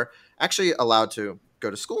are actually allowed to go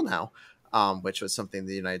to school now, which was something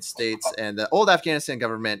the United States and the old Afghanistan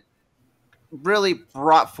government really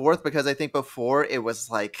brought forth, because I think before it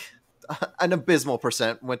was like an abysmal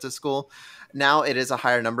percent went to school. Now it is a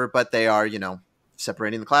higher number, but they are,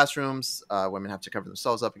 separating the classrooms. Women have to cover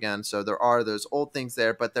themselves up again. So there are those old things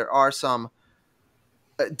there, but there are some,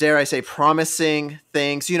 dare I say, promising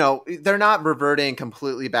things. They're not reverting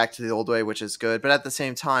completely back to the old way, which is good. But at the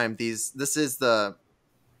same time, this is the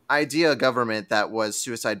idea government that was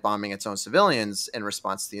suicide bombing its own civilians in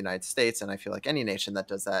response to the United States. And I feel like any nation that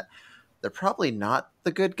does that, they're probably not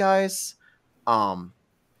the good guys.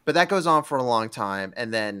 But that goes on for a long time.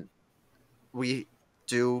 And then we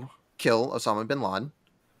do kill Osama bin Laden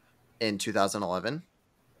in 2011.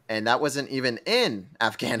 And that wasn't even in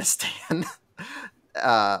Afghanistan.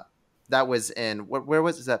 That was in, where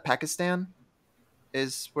was, is that Pakistan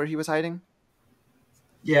is where he was hiding?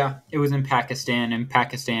 Yeah, it was in Pakistan, and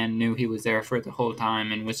Pakistan knew he was there for the whole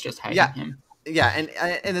time and was just hiding him. Yeah,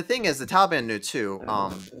 and the thing is, the Taliban knew too.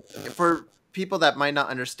 For people that might not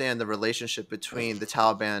understand the relationship between the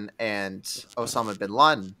Taliban and Osama bin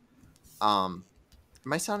Laden, am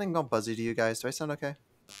I sounding all buzzy to you guys? Do I sound okay?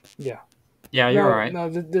 Yeah. Yeah, you're all right. No,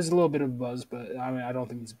 there's a little bit of buzz, but I mean, I don't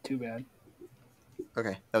think it's too bad.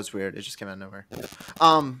 Okay, that was weird. It just came out of nowhere.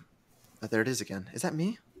 There it is again. Is that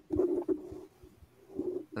me?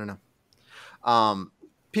 I don't know.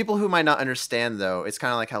 People who might not understand, though, it's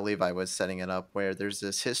kind of like how Levi was setting it up, where there's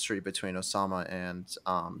this history between Osama and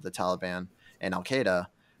the Taliban and Al Qaeda,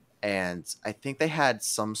 and I think they had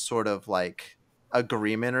some sort of like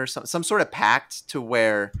agreement or some sort of pact to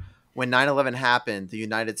where when 9/11 happened, the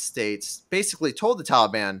United States basically told the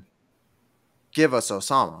Taliban, "Give us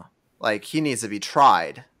Osama, like he needs to be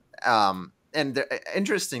tried."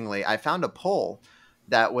 Interestingly, I found a poll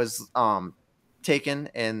that was taken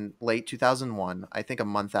in late 2001, I think a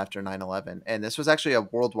month after 9/11. And this was actually a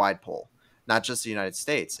worldwide poll, not just the United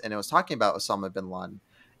States. And it was talking about Osama bin Laden.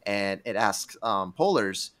 And it asked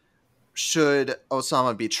pollers, should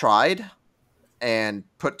Osama be tried and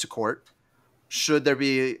put to court? Should there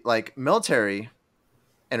be like military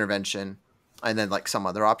intervention and then like some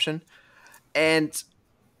other option? And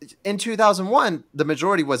in 2001, the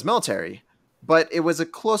majority was military. But it was a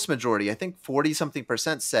close majority. I think 40 something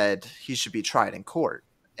percent said he should be tried in court.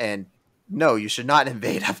 And no, you should not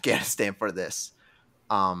invade Afghanistan for this.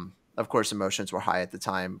 Of course, emotions were high at the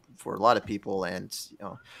time for a lot of people, and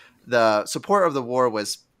the support of the war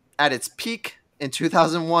was at its peak in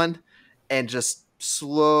 2001, and just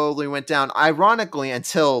slowly went down. Ironically,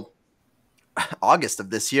 until August of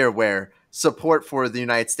this year, where support for the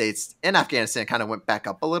United States in Afghanistan kind of went back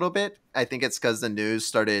up a little bit. I think it's because the news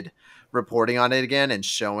started reporting on it again and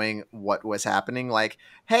showing what was happening. Like,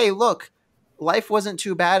 hey, look, life wasn't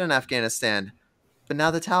too bad in Afghanistan, but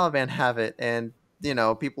now the Taliban have it, and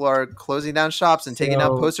people are closing down shops and taking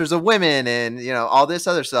down So posters of women, and all this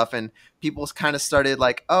other stuff, and people kind of started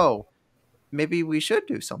like, oh, maybe we should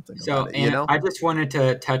do something about it. and I just wanted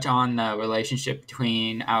to touch on the relationship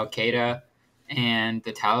between Al Qaeda and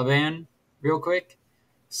the Taliban real quick.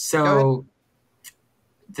 Go ahead. So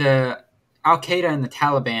the Al Qaeda and the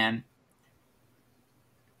Taliban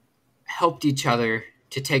helped each other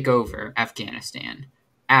to take over Afghanistan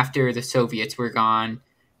after the Soviets were gone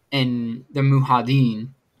and the Mujahideen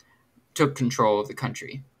took control of the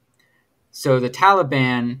country. So the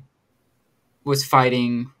Taliban was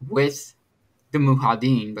fighting with the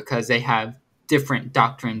Mujahideen because they have different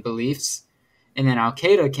doctrine beliefs. And then Al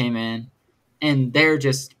Qaeda came in, and they're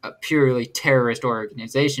just a purely terrorist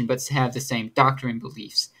organization, but have the same doctrine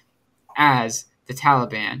beliefs as the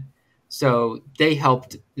Taliban. So they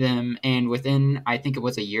helped them, and within, I think it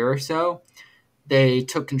was a year or so, they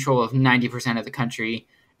took control of 90% of the country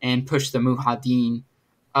and pushed the Mujahideen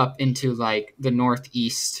up into like the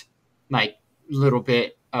northeast, like little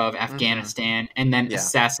bit of Afghanistan, and then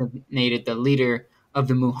assassinated the leader of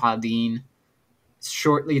the Mujahideen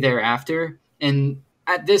shortly thereafter. And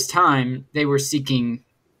at this time, they were seeking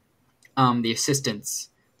the assistance.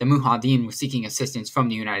 The Mujahideen was seeking assistance from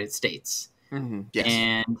the United States. Yes.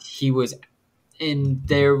 And he was in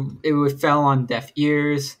there. It fell on deaf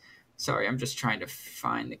ears. Sorry, I'm just trying to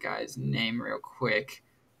find the guy's name real quick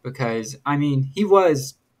because he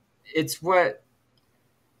was. It's what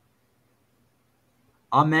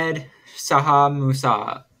Ahmed Saha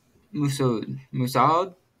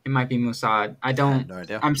Musaad. It might be Musaad. I have no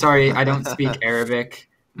idea. I'm sorry, I don't speak Arabic.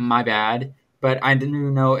 My bad. But I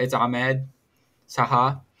didn't know it's Ahmed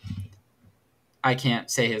Saha. I can't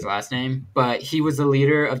say his last name, but he was the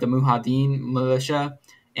leader of the Mujahideen militia,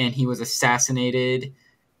 and he was assassinated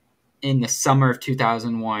in the summer of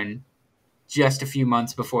 2001, just a few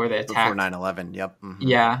months before the attack. Before 9/11, yep.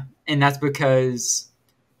 Yeah, and that's because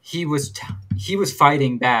he was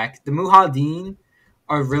fighting back. The Mujahideen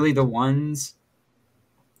are really the ones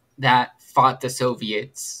that fought the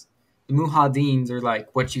Soviets. The Mujahideens are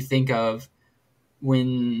like what you think of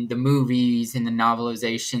when the movies and the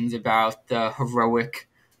novelizations about the heroic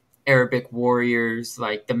Arabic warriors,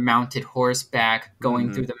 like the mounted horseback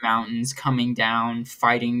going through the mountains, coming down,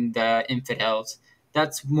 fighting the infidels.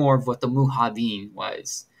 That's more of what the Mujahideen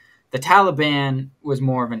was. The Taliban was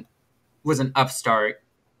was an upstart,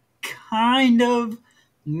 kind of,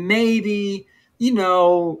 maybe,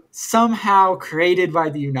 somehow created by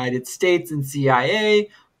the United States and CIA,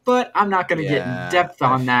 but I'm not going to get in depth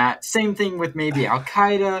on that. Same thing with maybe Al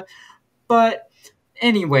Qaeda, but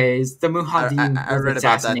anyways, the Mujahideen I read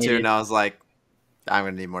about that too, and I was like, I'm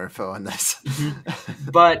going to need more info on this.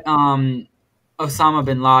 But Osama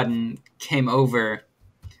bin Laden came over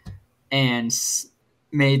and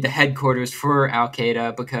made the headquarters for Al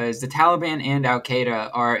Qaeda because the Taliban and Al Qaeda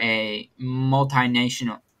are a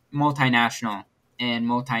multinational and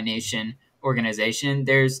multi-nation organization.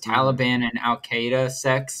 There's Taliban and Al Qaeda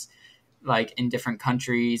sects like in different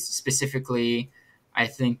countries. Specifically, I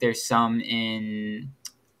think there's some in,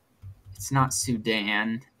 it's not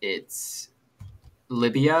Sudan, it's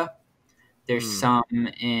Libya. There's some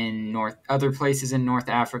in other places in North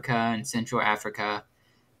Africa and Central Africa,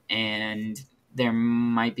 and there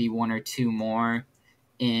might be one or two more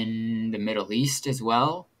in the Middle East as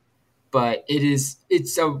well. But it's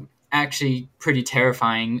actually pretty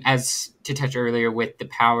terrifying, as to touch earlier with the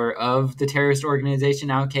power of the terrorist organization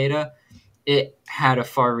Al Qaeda. It had a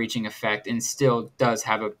far-reaching effect and still does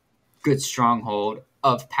have a good stronghold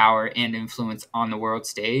of power and influence on the world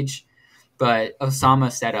stage. But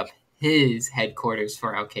Osama set up his headquarters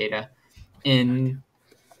for Al Qaeda in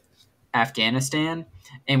Afghanistan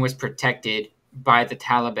and was protected by the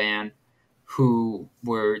Taliban, who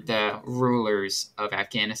were the rulers of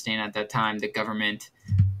Afghanistan at that time, the government.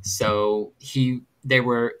 So they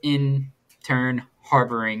were in turn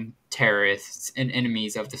harboring terrorists and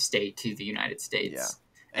enemies of the state to the United States.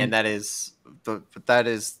 Yeah, and that is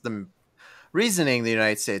the reasoning the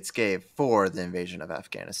United States gave for the invasion of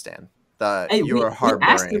Afghanistan. You were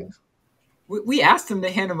harboring. We asked them to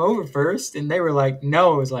hand them over first, and they were like,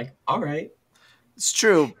 "No." It was like, "All right." It's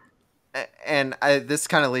true, and this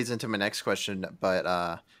kind of leads into my next question, but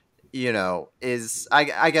I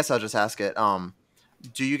guess I'll just ask it.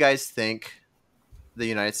 Do you guys think the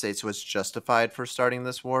United States was justified for starting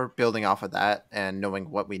this war, building off of that and knowing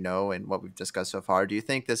what we know and what we've discussed so far? Do you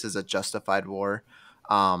think this is a justified war?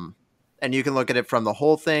 And you can look at it from the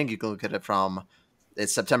whole thing. You can look at it from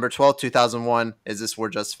it's September 12th, 2001. Is this war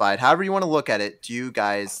justified? However you want to look at it, do you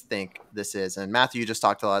guys think this is? And Matthew, you just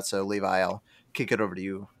talked a lot, so Levi, I'll kick it over to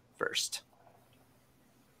you first.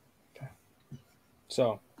 Okay.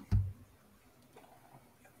 So,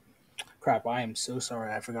 crap, I am so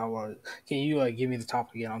sorry. I forgot what. Can you give me the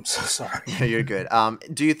topic again? I'm so sorry. Yeah, you're good.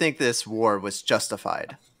 Do you think this war was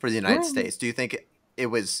justified for the United States? Do you think it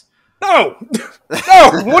was? No, no.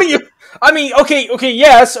 What are you? I mean, okay.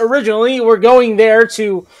 Yes, originally we're going there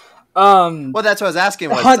to. Well, that's what I was asking.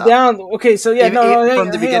 Was, hunt down. Okay, so yeah, from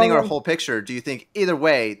the beginning or whole picture, do you think either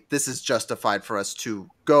way this is justified for us to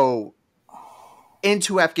go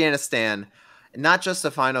into Afghanistan, not just to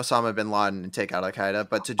find Osama bin Laden and take out Al Qaeda,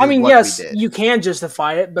 but to do what yes, we did? You can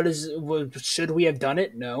justify it, but should we have done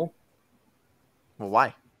it? No. Well,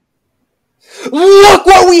 why? Look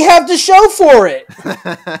what we have to show for it.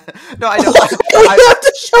 No, I know. We have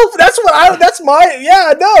to show. That's my.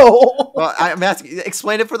 Yeah, no. Well, I'm asking.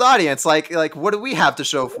 Explain it for the audience. Like, what do we have to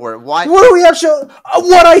show for it? Why? What do we have to show?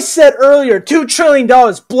 What I said earlier: $2 trillion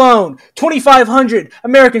blown, 2,500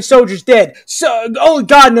 American soldiers dead. So, only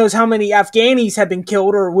God knows how many Afghanis have been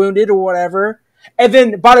killed or wounded or whatever. And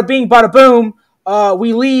then, bada bing, bada boom,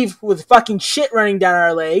 we leave with fucking shit running down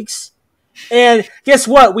our legs. And guess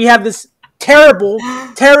what? We have this terrible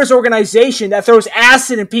terrorist organization that throws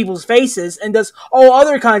acid in people's faces and does all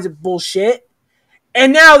other kinds of bullshit.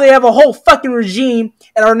 And now they have a whole fucking regime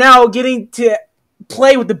and are now getting to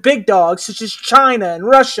play with the big dogs such as China and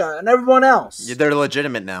Russia and everyone else. Yeah, they're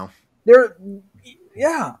legitimate now.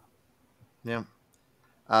 Yeah.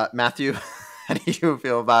 Matthew, how do you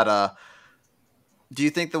feel about do you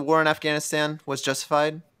think the war in Afghanistan was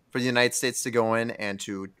justified for the United States to go in and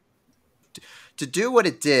to do what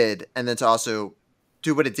it did, and then to also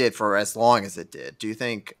do what it did for as long as it did? Do you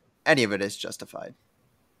think any of it is justified?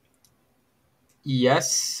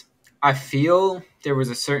 Yes. I feel there was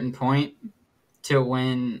a certain point to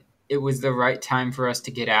when it was the right time for us to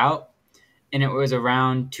get out, and it was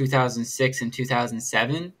around 2006 and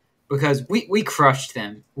 2007, because we crushed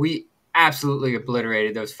them. We absolutely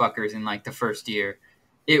obliterated those fuckers in the first year.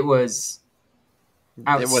 It was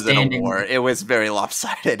outstanding. It wasn't a war. It was very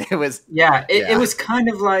lopsided. It was it was kind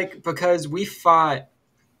of because we fought.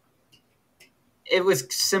 It was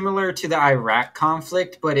similar to the Iraq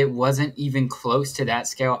conflict, but it wasn't even close to that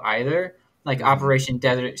scale either. Operation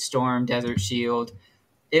Desert Storm, Desert Shield.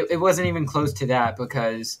 It wasn't even close to that,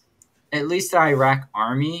 because at least the Iraq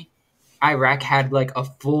had a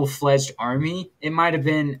full-fledged army. It might have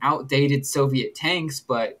been outdated Soviet tanks,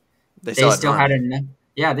 but they still had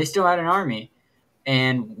they still had an army.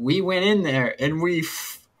 And we went in there and we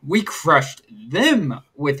crushed them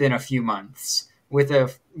within a few months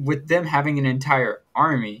with them having an entire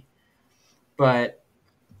army. But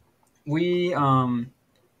we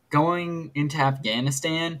going into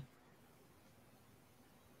Afghanistan,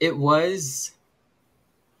 it was,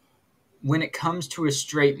 when it comes to a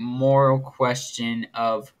straight moral question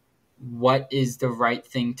of what is the right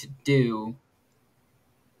thing to do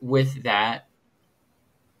with that,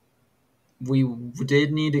 we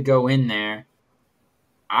did need to go in there.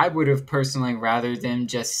 I would have personally rather them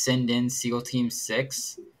just send in SEAL Team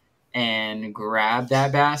 6 and grab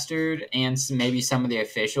that bastard and maybe some of the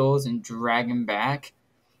officials and drag him back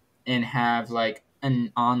and have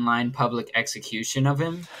an online public execution of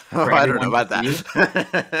him. I don't know about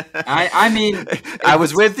that. I mean, I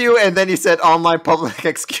was with you, and then you said online public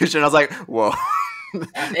execution. I was like, whoa,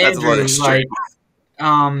 that's a little extreme.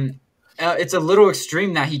 It's a little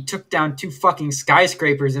extreme that he took down 2 fucking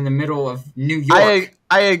skyscrapers in the middle of New York.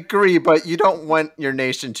 I agree, but you don't want your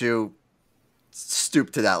nation to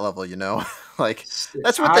stoop to that level,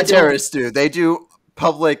 that's what the terrorists do. They do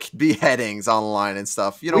public beheadings online and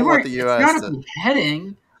stuff. You don't want the U.S. It's not a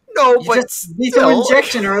beheading. No, you but just lethal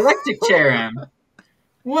injection or electric chair him.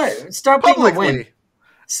 What? Stop being a wimp.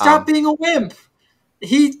 Stop being a wimp.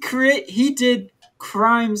 He did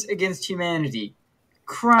crimes against humanity.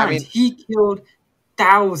 Crimes. I mean, he killed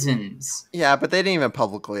thousands. Yeah, but they didn't even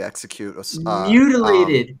publicly execute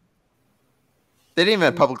mutilated. They didn't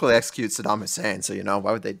even publicly execute Saddam Hussein, so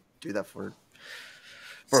why would they do that for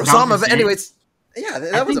Osama? But anyways, yeah,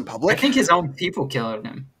 that wasn't public. I think his own people killed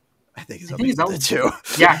him. I think his own people did too.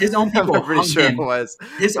 Yeah, his own people. I'm pretty sure it was.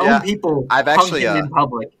 His own people. I've actually hung him in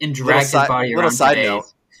public and dragged his body around. Little side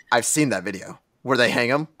note: I've seen that video. where they hang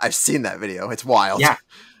them. I've seen that video. It's wild. Yeah,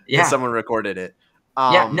 yeah. Someone recorded it.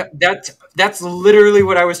 Yeah, no, that's literally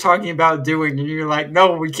what I was talking about doing, and you're like,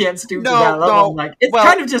 no, we can't stoop to that level. No. I'm like, it's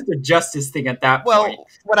kind of just a justice thing at that point. Well,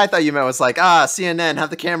 what I thought you meant was like, CNN, have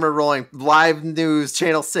the camera rolling, live news,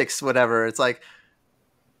 channel 6, whatever. It's like,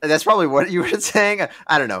 that's probably what you were saying.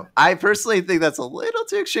 I don't know. I personally think that's a little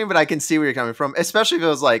too extreme, but I can see where you're coming from, especially if it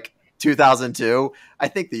was like 2002. I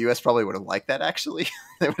think the U.S. probably would have liked that, actually.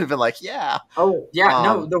 They would have been like, yeah. Oh, yeah,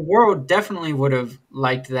 no, the world definitely would have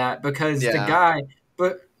liked that because the guy...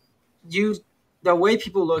 But the way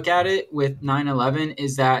people look at it with 9/11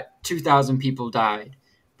 is that 2,000 people died.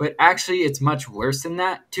 But actually, it's much worse than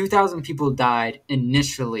that. 2,000 people died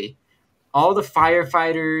initially. All the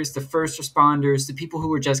firefighters, the first responders, the people who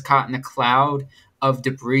were just caught in the cloud of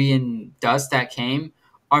debris and dust that came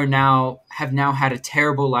have now had a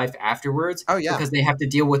terrible life afterwards. Oh, yeah. Because they have to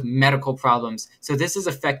deal with medical problems. So this has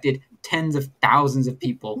affected tens of thousands of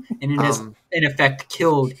people, and it has in effect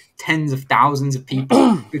killed tens of thousands of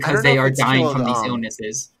people because they are dying from these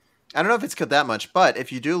illnesses. I don't know if it's killed that much, but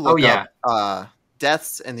if you do look up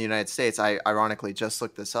deaths in the United States, I ironically just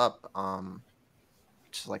looked this up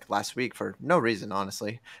just like last week for no reason,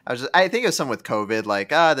 honestly. I think it was something with COVID, like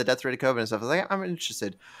the death rate of COVID and stuff. I was like, I'm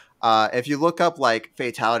interested. If you look up like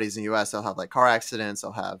fatalities in the U.S., they'll have like car accidents,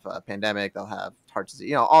 they'll have pandemic, they'll have heart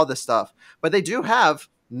disease, all this stuff. But they do have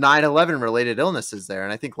 9/11 related illnesses there.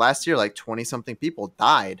 And I think last year, like 20 something people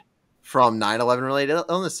died from 9/11 related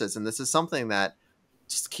illnesses. And this is something that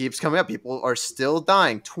just keeps coming up. People are still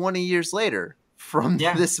dying 20 years later from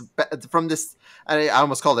this. I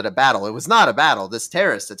almost called it a battle. It was not a battle, this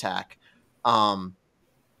terrorist attack.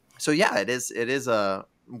 So yeah, it is a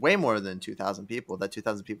way more than 2,000 people. That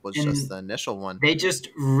 2,000 people is just the initial one. They just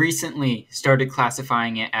recently started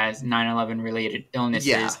classifying it as 9/11 related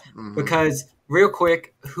illnesses because real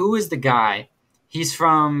quick, who is the guy? He's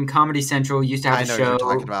from Comedy Central. Used to have a show. I know what you're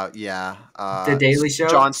talking about. Yeah, The Daily Show.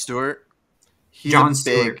 Jon Stewart. He's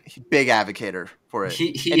a big advocate for it.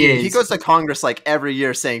 He is. He goes to Congress like every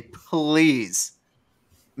year saying, "Please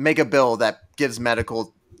make a bill that gives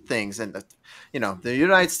medical things." And the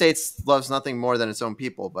United States loves nothing more than its own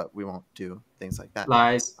people, but we won't do things like that.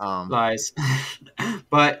 Lies.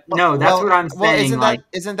 But no, that's what I'm saying.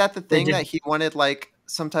 Isn't that the thing that he wanted, like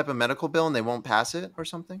some type of medical bill, and they won't pass it or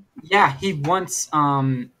something? Yeah, he wants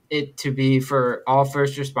it to be for all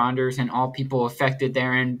first responders and all people affected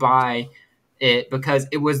therein by it, because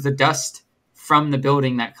it was the dust from the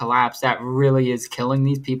building that collapsed that really is killing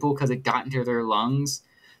these people because it got into their lungs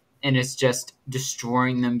and it's just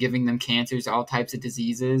destroying them, giving them cancers, all types of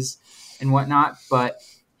diseases and whatnot. But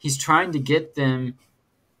he's trying to get them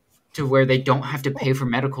to where they don't have to pay for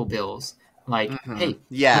medical bills. Like, hey,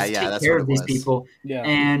 let's take care of these people. Yeah.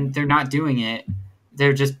 And they're not doing it.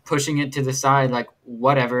 They're just pushing it to the side like,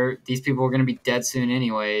 whatever, these people are going to be dead soon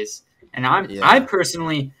anyways. And I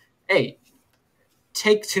personally,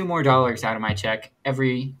 take $2 more out of my check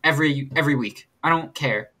every week. I don't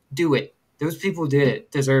care. Do it. Those people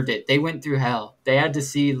deserved it. They went through hell. They had to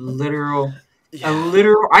see a literal.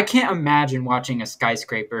 I can't imagine watching a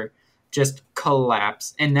skyscraper just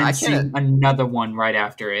collapse and then seeing another one right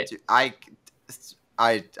after it.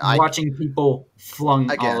 Watching people flung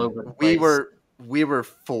all over the place. We were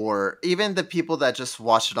for even the people that just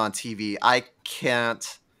watched it on TV. I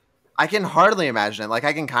can hardly imagine it. Like,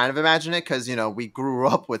 I can kind of imagine it because, we grew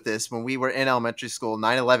up with this when we were in elementary school.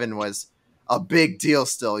 9/11 was a big deal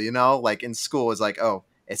still, like in school. It was like, oh,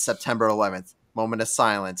 it's September 11th, moment of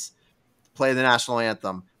silence, play the national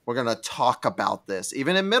anthem. We're going to talk about this,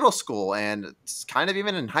 even in middle school and kind of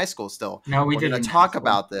even in high school still. No, we're going to talk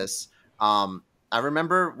about this. I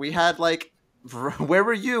remember we had like, where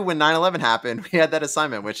were you when 9/11 happened? We had that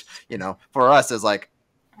assignment, which, for us is like,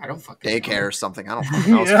 I don't fucking daycare or something. I don't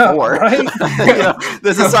fucking know. Right?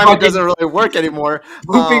 This assignment doesn't really work anymore.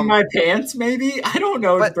 Pooping my pants, maybe? I don't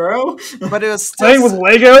know, bro. But it was still playing with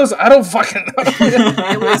Legos. I don't fucking know.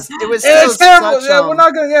 it was. It's terrible. We're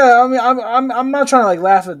not gonna. Yeah, I mean, I'm not trying to like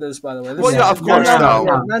laugh at this. By the way, of course,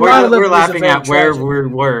 no. We're laughing at where we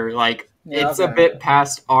were. Like, it's a bit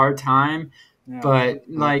past our time. But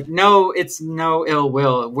no, it's no ill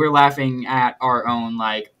will. We're laughing at our own.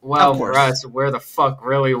 Like, well, for us, where the fuck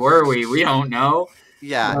really were we? We don't know.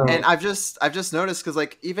 Yeah, and I've just noticed because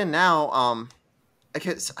like even now,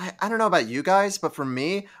 I don't know about you guys, but for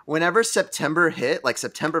me, whenever September hit, like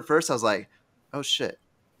September 1st, I was like, oh shit,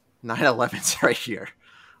 9/11's right here.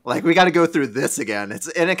 Like, we got to go through this again.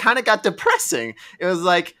 And it kind of got depressing. It was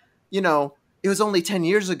like, it was only 10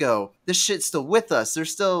 years ago. This shit's still with us.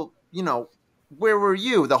 There's still, where were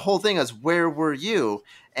you? The whole thing is, where were you?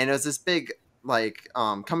 And it was this big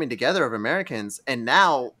coming together of Americans. And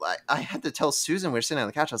now I had to tell Susan, we were sitting on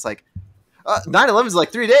the couch, I was like, 9/11 is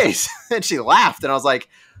like 3 days. And she laughed. And I was like,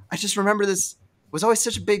 I just remember this was always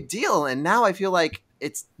such a big deal. And now I feel like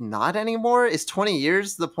it's not anymore. Is 20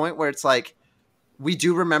 years the point where it's like, we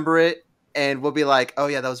do remember it and we'll be like, oh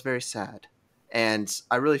yeah, that was very sad. And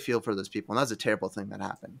I really feel for those people. And that was a terrible thing that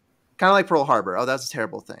happened. Kind of like Pearl Harbor. Oh, that was a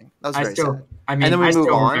terrible thing. That was very sad. And then we I move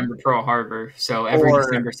still on. remember Pearl Harbor. So every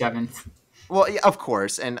December 7th. Well, yeah, of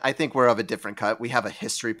course, and I think we're of a different cut. We have a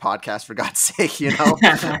history podcast, for God's sake, you know.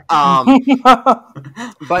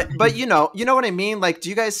 But you know what I mean. Like, do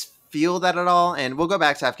you guys feel that at all? And we'll go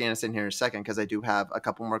back to Afghanistan here in a second because I do have a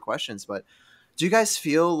couple more questions. But do you guys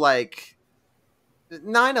feel like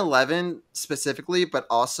 9/11 specifically, but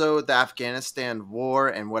also the Afghanistan war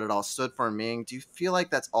and what it all stood for and meaning? Do you feel like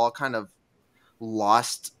that's all kind of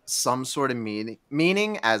lost some sort of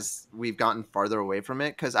meaning as we've gotten farther away from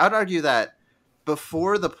it? Because I would argue that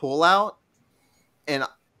before the pullout in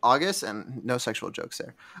August, and no sexual jokes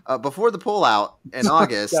there, before the pullout in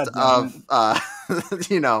August of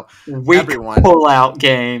Weak everyone pullout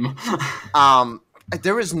game,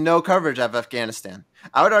 there was no coverage of Afghanistan.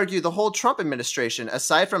 I would argue the whole Trump administration,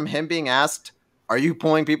 aside from him being asked, "Are you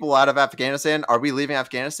pulling people out of Afghanistan? Are we leaving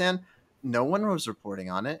Afghanistan?" No one was reporting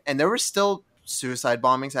on it, and there were still suicide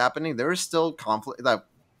bombings happening. There was still conflict.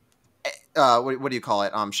 What do you call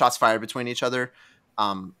it? Shots fired between each other.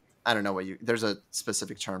 I don't know there's a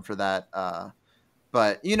specific term for that.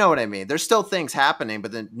 But you know what I mean? There's still things happening,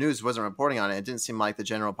 but the news wasn't reporting on it. It didn't seem like the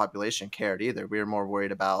general population cared either. We were more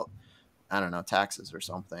worried about, I don't know, taxes or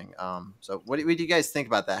something. So what do you guys think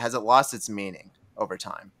about that? Has it lost its meaning over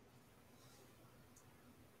time?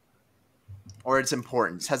 Or its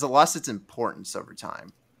importance? Has it lost its importance over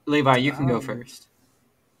time? Levi, you can go first.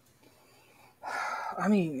 I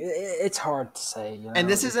mean, it's hard to say. You know? And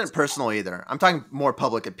this isn't personal either. I'm talking more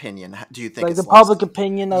public opinion. Do you think like it's the public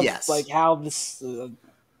opinion of yes. like how this,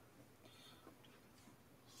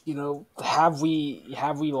 have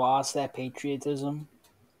we lost that patriotism?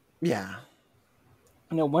 Yeah.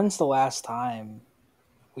 When's the last time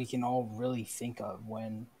we can all really think of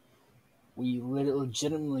when we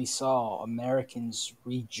legitimately saw Americans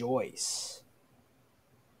rejoice?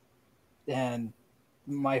 And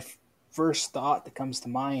my first thought that comes to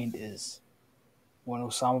mind is when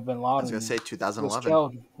Osama bin Laden I was going to say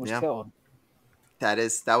 2011 was killed. That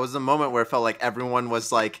was the moment where it felt like everyone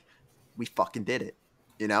was like, we fucking did it,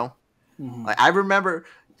 you know? Mm-hmm. Like, I remember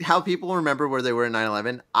how people remember where they were in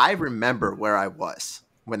 9/11. I remember where I was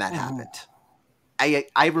when that happened.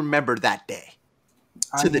 I remember that day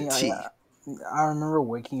to the T. I remember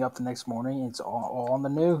waking up the next morning. It's all on the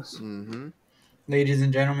news. Mm-hmm. Ladies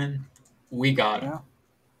and gentlemen, we got it.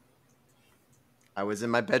 I was in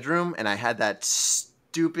my bedroom and I had that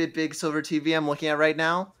stupid big silver TV I'm looking at right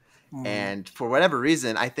now. And for whatever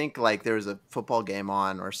reason, I think like there was a football game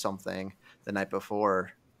on or something the night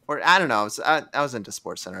before, or I don't know. I was into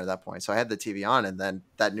Sports Center at that point. So I had the TV on and then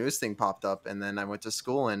that news thing popped up and then I went to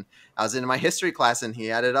school and I was in my history class and he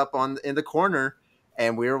had it up in the corner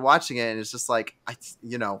and we were watching it. And it's just like,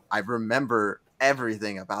 I remember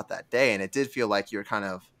everything about that day. And it did feel like you're kind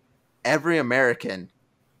of every American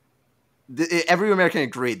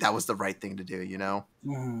agreed that was the right thing to do, you know?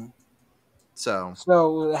 Mm-hmm. So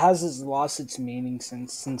has it lost its meaning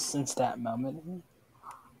since that moment?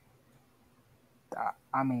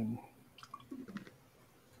 I mean,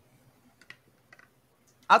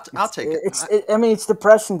 I'll take it. It's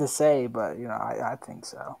depressing to say, but I think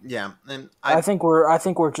so. Yeah, and I think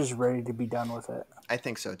we're just ready to be done with it. I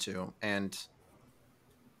think so too, and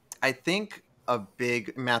I think a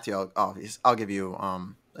big Matthew. I'll give you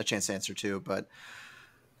a chance to answer too, but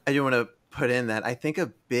I do want to put in that I think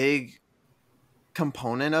a big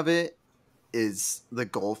component of it is the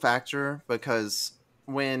goal factor, because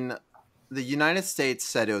when the United States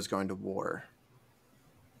said it was going to war,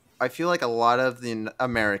 I feel like a lot of the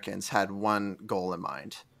Americans had one goal in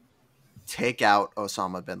mind: take out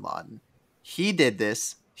Osama bin Laden. He did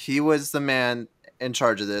this. He was the man in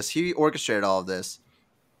charge of this. He orchestrated all of this.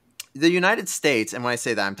 The United States, and when I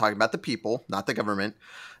say that, I'm talking about the people, not the government.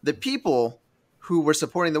 The people who were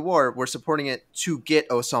supporting the war were supporting it to get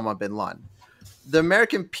Osama bin Laden. The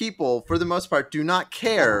American people, for the most part, do not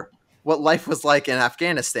care what life was like in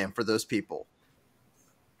Afghanistan for those people.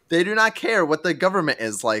 They do not care what the government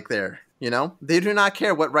is like there, They do not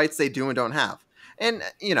care what rights they do and don't have. And,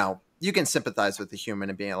 you can sympathize with the human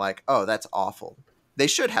and being like, oh, that's awful. They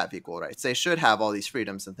should have equal rights. They should have all these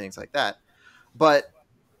freedoms and things like that. But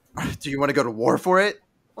do you want to go to war for it?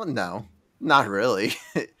 Well, no, not really.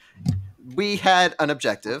 We had an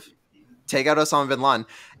objective: take out Osama bin Laden.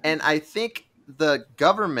 And I think the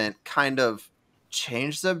government kind of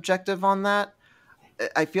changed the objective on that.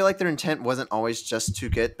 I feel like their intent wasn't always just to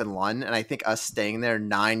get bin Laden, and I think us staying there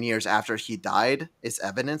 9 years after he died is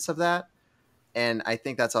evidence of that. And I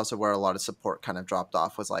think that's also where a lot of support kind of dropped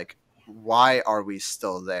off, was like, why are we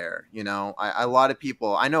still there? You know, a lot of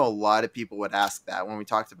people, I know a lot of people would ask that when we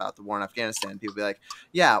talked about the war in Afghanistan. People be like,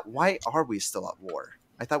 yeah, why are we still at war?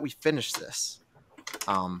 I thought we finished this.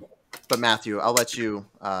 But Matthew, I'll let you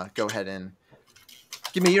go ahead and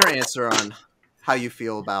give me your answer on how you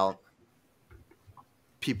feel about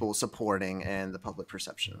people supporting and the public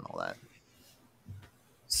perception and all that.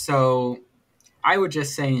 So I would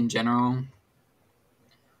just say in general,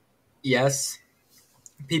 yes,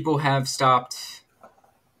 people have stopped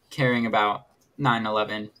caring about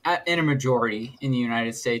 9/11. In a majority in the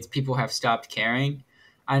United States, people have stopped caring.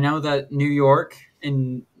 I know that New York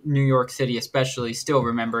and New York City especially still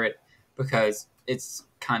remember it because it's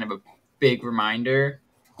kind of a big reminder.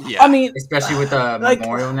 Yeah. I mean, especially with the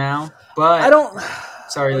memorial now. But I don't.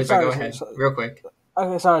 Sorry, Luca, go ahead. Real quick.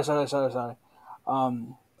 Okay, sorry.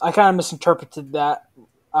 I kind of misinterpreted that.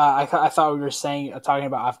 I thought we were talking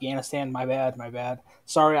about Afghanistan. My bad.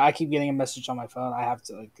 Sorry, I keep getting a message on my phone. I have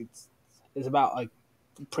to it's about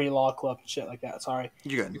pre-law club and shit like that. Sorry.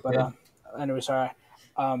 You're good. But anyway, sorry.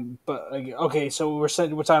 Okay, so we're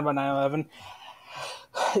talking about 9/11.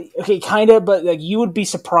 Okay, kind of, but you would be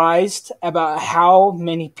surprised about how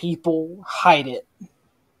many people hide it.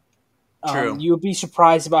 True. You would be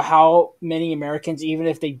surprised about how many Americans, even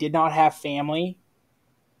if they did not have family,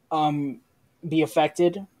 be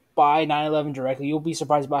affected by 9/11 directly. You'll be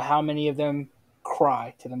surprised about how many of them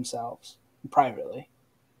cry to themselves privately.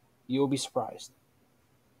 You will be surprised.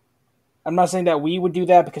 I'm not saying that we would do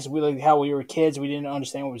that because how we were kids, we didn't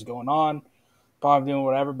understand what was going on, probably doing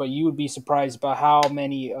whatever, but you would be surprised about how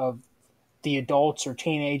many of the adults or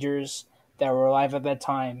teenagers that were alive at that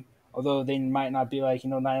time, although they might not be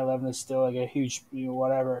 9/11 is still a huge,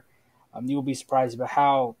 whatever. You will be surprised about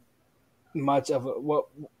how much of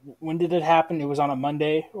when did it happen? It was on a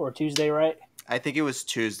Monday or Tuesday, right? I think it was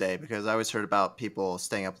Tuesday because I always heard about people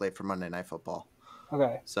staying up late for Monday Night Football.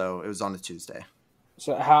 Okay. So it was on a Tuesday.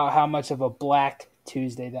 So how much of a Black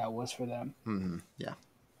Tuesday that was for them. Mm-hmm. Yeah.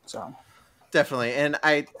 So definitely. And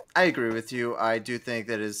I agree with you. I do think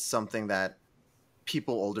that is something that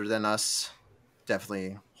people older than us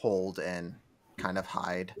definitely hold and kind of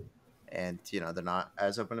hide. And, they're not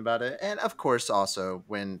as open about it. And of course, also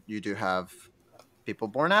when you do have people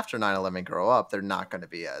born after 9/11 grow up, they're not going to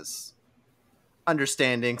be as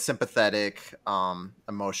understanding, sympathetic,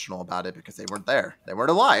 emotional about it because they weren't there. They weren't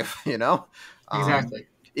alive, Exactly.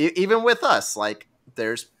 Even with us,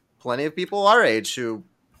 there's plenty of people our age who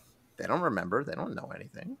they don't remember. They don't know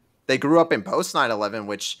anything. They grew up in post 9/11,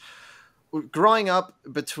 which growing up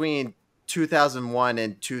between 2001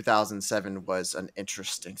 and 2007 was an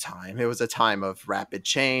interesting time. It was a time of rapid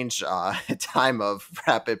change, a time of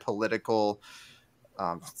rapid political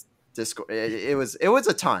discourse. It was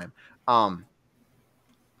a time.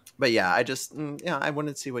 But yeah, I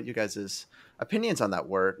wanted to see what you guys' opinions on that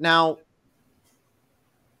were. Now,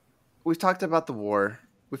 we've talked about the war.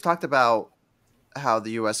 We've talked about how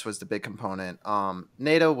the U.S. was the big component.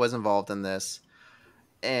 NATO was involved in this.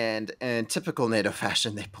 And in typical NATO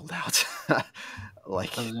fashion, they pulled out.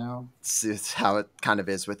 It's how it kind of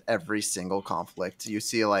is with every single conflict. You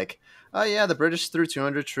see, oh yeah, the British threw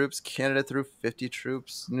 200 troops, Canada threw 50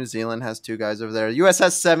 troops, New Zealand has 2 guys over there, U.S.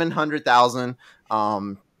 has 700,000,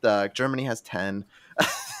 the Germany has 10,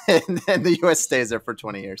 and then the U.S. stays there for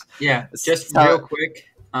 20 years. Yeah, just real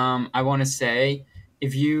quick, I want to say,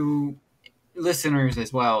 if you listeners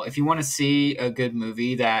as well, if you want to see a good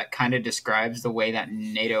movie that kind of describes the way that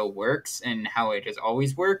NATO works and how it has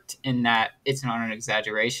always worked and that it's not an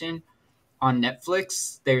exaggeration, on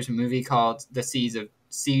Netflix there's a movie called The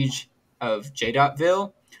Siege of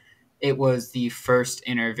Jadotville. It was the first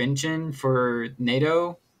intervention for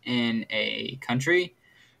NATO in a country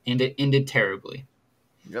and it ended terribly.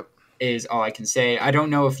 Yep. Is all I can say. I don't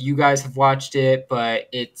know if you guys have watched it, but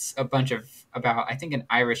it's a bunch of I think an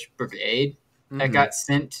Irish brigade that got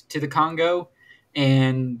sent to the Congo,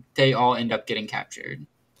 and they all end up getting captured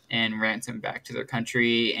and ransomed back to their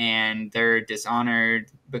country, and they're dishonored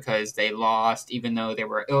because they lost, even though they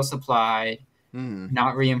were ill-supplied,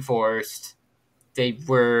 not reinforced.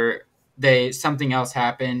 Something else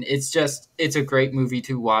happened. It's a great movie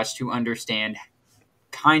to watch to understand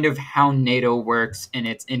kind of how NATO works in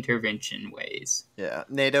its intervention ways. Yeah,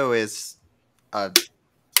 NATO is a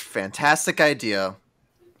fantastic idea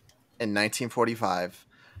in 1945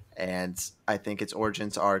 And I think its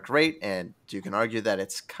origins are great, and you can argue that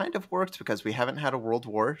it's kind of worked because we haven't had a world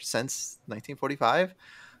war since 1945.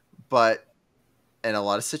 But in a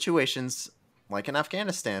lot of situations, like in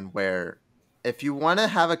Afghanistan, where if you want to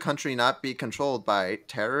have a country not be controlled by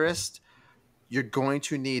terrorists, you're going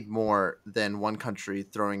to need more than one country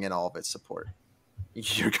throwing in all of its support.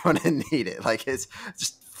 You're going to need it. Like, it's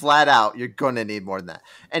just flat out, you're going to need more than that.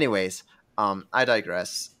 Anyways, I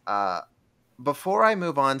digress. Before I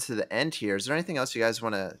move on to the end here, is there anything else you guys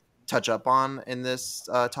want to touch up on in this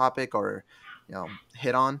topic, or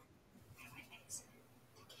hit on?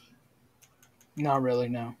 Not really,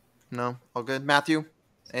 no. No, all good. Matthew,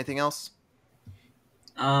 anything else?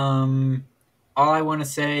 All I want to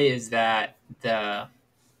say is that the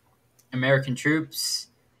American troops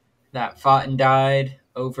that fought and died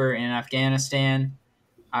over in Afghanistan,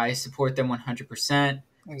 I support them 100%.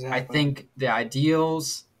 Exactly. I think the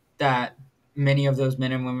ideals that many of those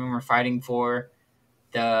men and women were fighting for,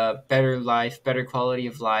 the better life, better quality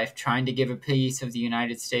of life, trying to give a piece of the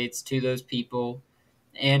United States to those people,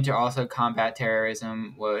 and to also combat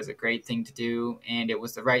terrorism, was a great thing to do, and it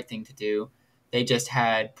was the right thing to do. They just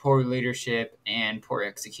had poor leadership and poor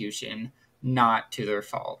execution, not to their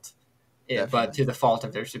fault, but to the fault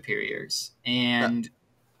of their superiors. And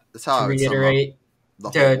that's how to I would sum up reiterate, the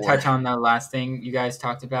whole to war. touch on the last thing you guys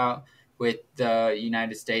talked about with the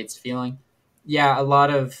United States feeling, yeah, a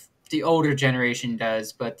lot of the older generation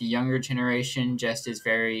does, but the younger generation just is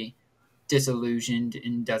very disillusioned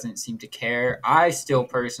and doesn't seem to care. I still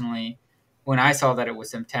personally, when I saw that it was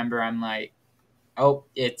September, I'm like, oh,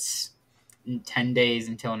 it's 10 days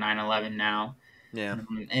until 9/11 now. Yeah.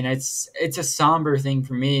 And it's a somber thing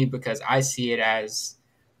for me because I see it as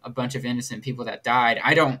a bunch of innocent people that died.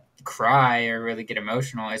 I don't cry or really get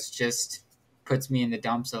emotional. It's just puts me in the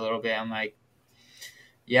dumps a little bit. I'm like,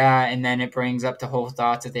 yeah, and then it brings up the whole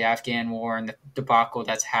thoughts of the Afghan war and the debacle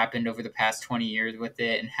that's happened over the past 20 years with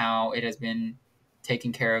it, and how it has been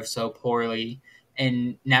taken care of so poorly.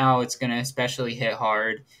 And now it's going to especially hit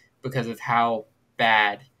hard because of how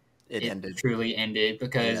bad it ended. Truly ended.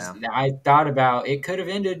 Because I thought about it could have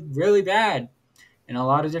ended really bad in a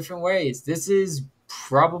lot of different ways. This is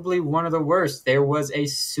probably one of the worst. There was a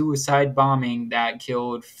suicide bombing that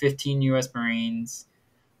killed 15 U.S. Marines,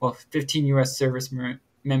 15 U.S. service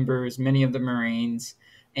members, many of the Marines,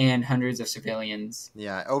 and hundreds of civilians.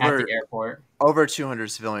 Yeah, at the airport. Over 200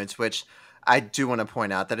 civilians, which I do want to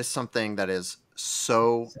point out that is something that is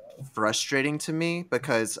so frustrating to me,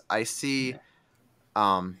 because I see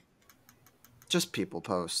just people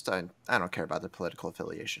post. I don't care about their political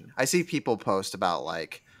affiliation. I see people post about,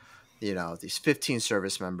 like, these 15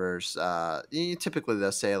 service members. Typically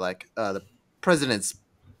they'll say, like, the president's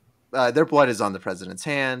their blood is on the president's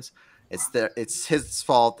hands. It's his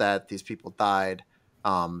fault that these people died.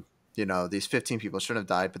 These 15 people shouldn't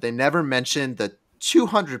have died, but they never mentioned the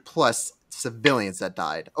 200 plus civilians that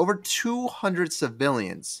died. Over 200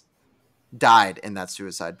 civilians died in that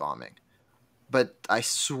suicide bombing. But I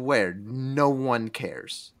swear, no one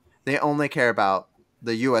cares. They only care about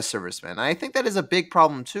the U.S. servicemen. And I think that is a big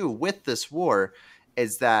problem too with this war,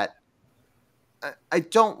 is that I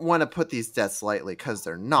don't want to put these deaths lightly, because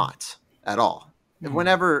they're not at all.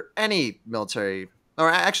 Whenever any military, or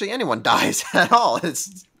actually anyone, dies at all,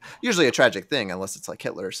 it's usually a tragic thing, unless it's like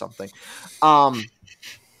Hitler or something.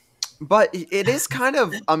 But it is kind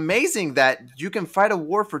of amazing that you can fight a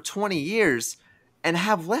war for 20 years and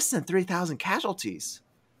have less than 3,000 casualties.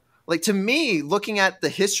 Like, to me, looking at the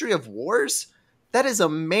history of wars, that is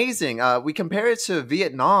amazing. We compare it to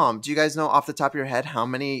Vietnam. Do you guys know off the top of your head how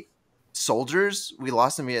many soldiers we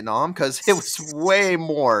lost in Vietnam? Because it was way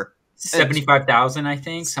more. 75,000, I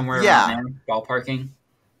think, somewhere around there, ballparking.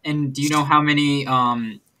 And do you know how many?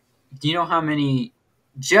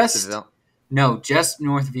 Just North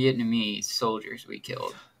Vietnamese soldiers we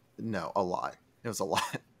killed? No, a lot. It was a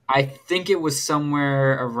lot. I think it was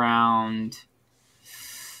somewhere around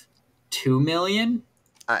 2 million.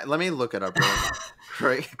 Let me look it up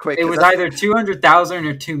real quick. It was either 200,000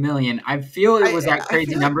 or 2 million. I feel it was that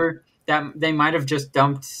crazy number that they might have just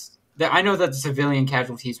dumped. I know that the civilian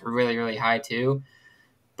casualties were really, really high too,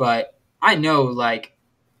 but I know, like,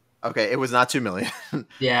 okay, it was not 2 million.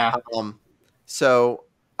 Yeah. So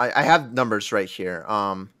I have numbers right here.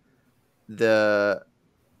 The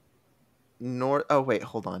North. Oh wait,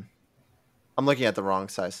 hold on. I'm looking at the wrong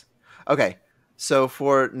size. Okay, so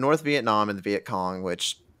for North Vietnam and the Viet Cong,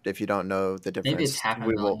 which, if you don't know the difference, maybe it's half a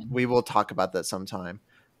million. We will talk about that sometime.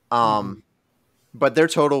 But their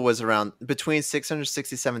total was around between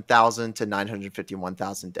 667,000 to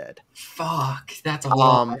 951,000 dead. Fuck, that's a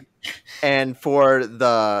lot. And for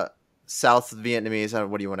the South Vietnamese,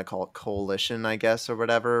 what do you want to call it, coalition, I guess, or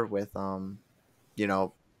whatever, with you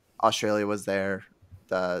know, Australia was there,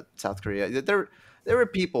 the South Korea, there were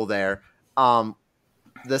people there. The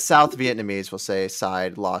South Vietnamese, will say,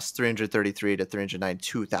 side lost 333 to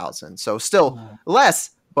 392,000. So still less,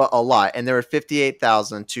 but a lot. And there were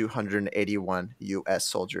 58,281 U.S.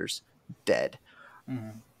 soldiers dead.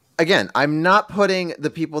 Again, I'm not putting the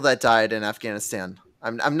people that died in Afghanistan,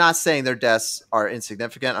 I'm not saying their deaths are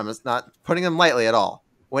insignificant. I'm just not putting them lightly at all.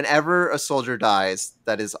 Whenever a soldier dies,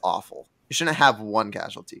 that is awful. You shouldn't have one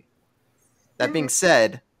casualty. That being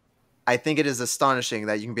said, I think it is astonishing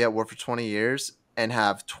that you can be at war for 20 years and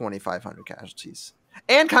have 2,500 casualties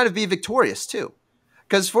and kind of be victorious too.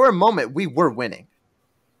 Because for a moment, we were winning.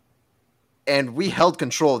 And we held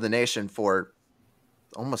control of the nation for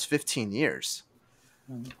almost 15 years.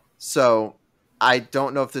 So I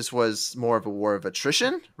don't know if this was more of a war of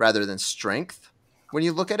attrition rather than strength when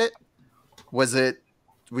you look at it. Was it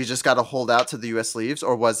we just got to hold out till the U.S. leaves,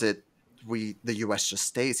 or was it the U.S. just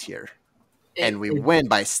stays here and we win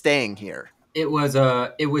by staying here? It was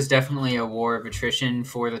definitely a war of attrition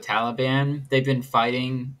for the Taliban. They've been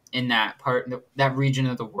fighting in that region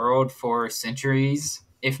of the world for centuries,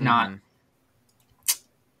 if not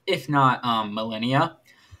millennia.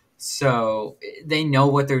 So they know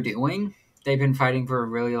what they're doing. They've been fighting for a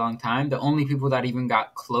really long time. The only people that even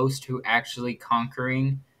got close to actually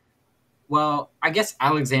conquering, well, I guess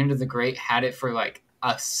Alexander the Great had it for like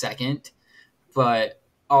a second, but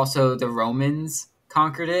also the Romans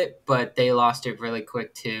conquered it, but they lost it really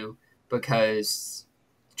quick too, because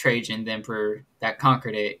Trajan, the emperor that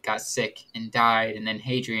conquered it, got sick and died, and then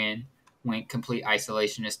Hadrian went complete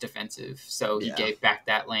isolationist defensive, so he gave back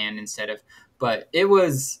that land instead of. But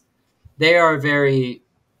they are very,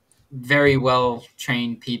 very well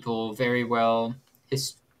trained people, very well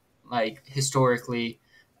historically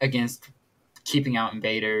against keeping out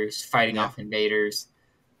invaders, fighting off invaders,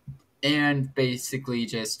 and basically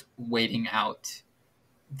just waiting out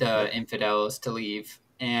the infidels to leave.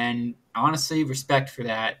 And honestly, respect for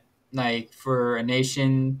that. Like, for a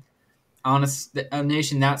nation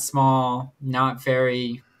that small, not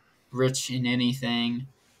very rich in anything,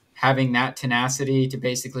 having that tenacity to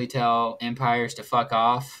basically tell empires to fuck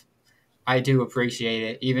off, I do appreciate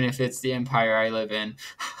it, even if it's the empire I live in.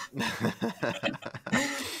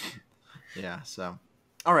 Yeah, so.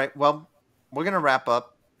 All right, well, we're going to wrap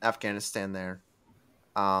up Afghanistan there.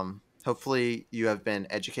 Hopefully you have been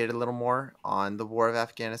educated a little more on the war of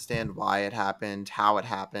Afghanistan, why it happened, how it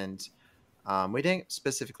happened. We didn't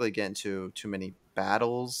specifically get into too many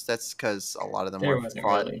battles. That's because a lot of them were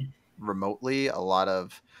fought remotely. A lot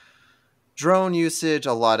of drone usage,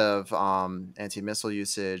 a lot of anti-missile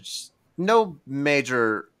usage. No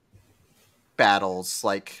major battles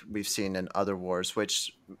like we've seen in other wars,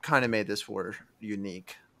 which kind of made this war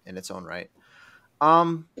unique in its own right.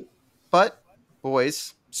 But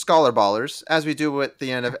boys, scholar ballers, as we do at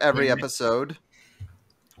the end of every episode,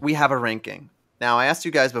 we have a ranking. Now, I asked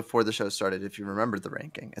you guys before the show started if you remembered the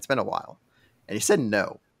ranking. It's been a while. And you said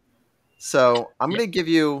no. So I'm going to give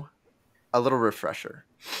you a little refresher.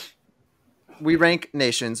 We rank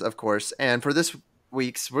nations, of course. And for this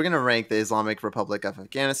week's, we're going to rank the Islamic Republic of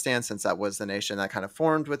Afghanistan, since that was the nation that kind of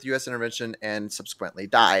formed with U.S. intervention and subsequently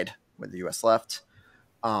died when the U.S. left.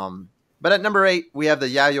 But at number 8, we have the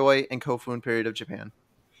Yayoi and Kofun period of Japan.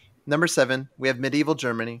 Number 7, we have medieval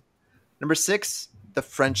Germany. Number 6, the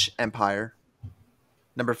French Empire.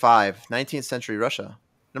 Number 5, 19th century Russia.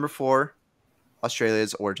 Number 4,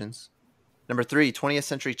 Australia's origins. Number 3, 20th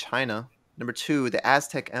century China. Number 2, the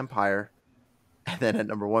Aztec Empire. And then at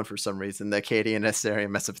number 1, for some reason, the Akkadian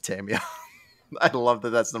Assyrian Mesopotamia. I love that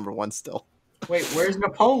that's number 1 still. Wait, where's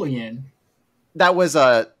Napoleon? That was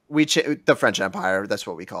the French Empire. That's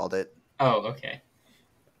what we called it. Oh, okay.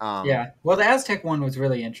 Yeah. Well, the Aztec one was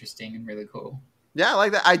really interesting and really cool. Yeah, I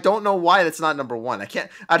like that. I don't know why that's not number 1.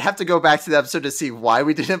 I'd have to go back to the episode to see why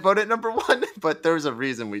we didn't vote it number 1, but there's a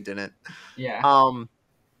reason we didn't. Yeah.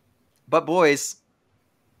 But boys,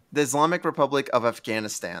 the Islamic Republic of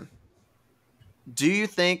Afghanistan. Do you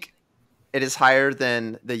think it is higher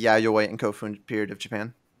than the Yayoi and Kofun period of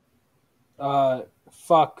Japan?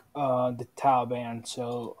 Fuck the Taliban.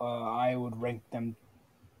 So I would rank them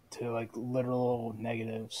to like literal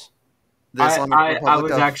negatives. I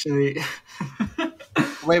was actually.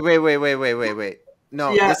 Wait.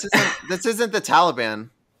 No, yeah. This isn't the Taliban.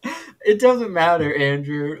 It doesn't matter,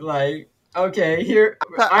 Andrew. Like, okay, here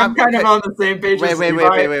I'm kind of on the same page.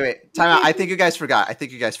 Wait. Time out. I think you guys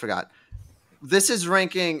forgot. This is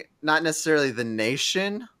ranking not necessarily the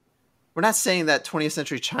nation. We're not saying that 20th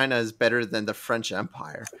century China is better than the French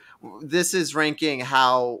Empire. This is ranking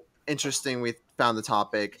how interesting we found the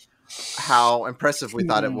topic, how impressive we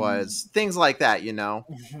thought it was, things like that, you know.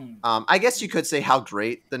 I guess you could say how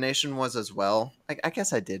great the nation was as well. I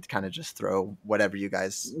guess I did kind of just throw whatever you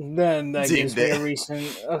guys Then that gives deemed me it. a reason.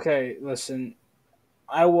 Okay, listen,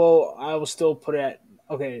 I will still put it at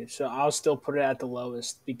okay. So I'll still put it at the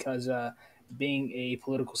lowest because being a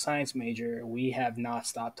political science major, we have not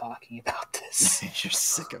stopped talking about this. You're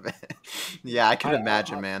sick of it. Yeah, I can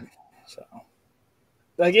imagine, I- man. So,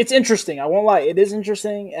 like, it's interesting. I won't lie, it is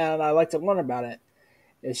interesting, and I like to learn about it.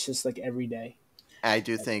 It's just like every day. I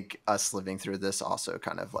do think us living through this also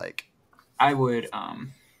kind of like I would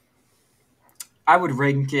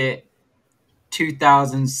rank it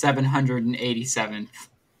 2,787th.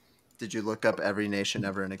 Did you look up every nation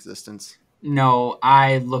ever in existence? No,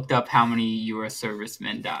 I looked up how many U.S.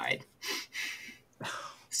 servicemen died.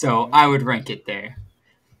 So I would rank it there.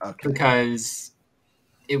 Okay. Because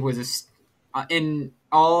it was in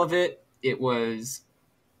all of it, it was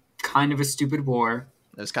kind of a stupid war.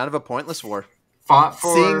 It was kind of a pointless war. Fought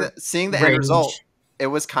for seeing the rage. end result, it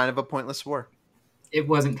was kind of a pointless war. It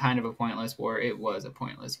wasn't kind of a pointless war. It was a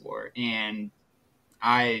pointless war, and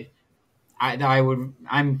I'm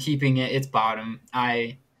keeping it its bottom.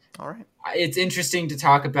 All right. It's interesting to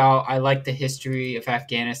talk about. I like the history of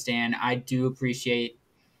Afghanistan. I do appreciate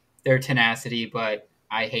their tenacity, but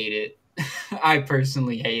I hate it. I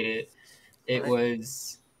personally hate it.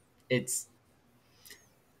 It's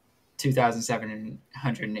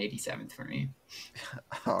 2,787th for me.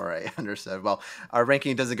 All right, understood. Well, our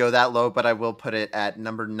ranking doesn't go that low, but I will put it at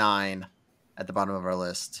number 9 at the bottom of our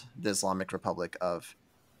list, the Islamic Republic of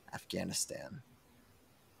Afghanistan.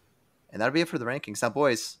 And that'll be it for the rankings. Now,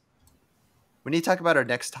 boys, we need to talk about our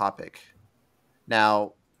next topic.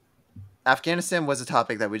 Now, Afghanistan was a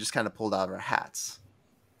topic that we just kind of pulled out of our hats.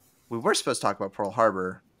 We were supposed to talk about Pearl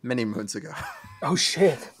Harbor many moons ago. Oh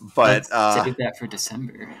shit! But save that for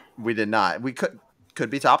December. We did not. We could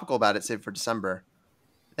be topical about it, save for December.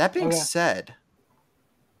 That being said,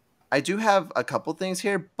 I do have a couple things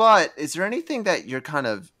here, but is there anything that you're kind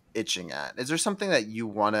of itching at? Is there something that you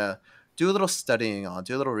want to do a little studying on,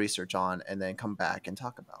 do a little research on, and then come back and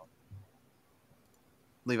talk about?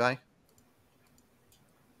 Levi?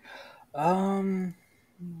 As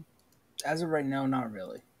of right now, not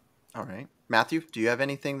really. All right. Matthew, do you have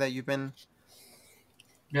anything that you've been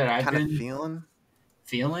kind of feeling?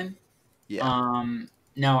 Feeling? Yeah.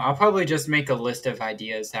 No, I'll probably just make a list of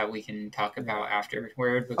ideas that we can talk about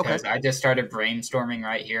afterward because I just started brainstorming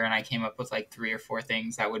right here and I came up with like 3 or 4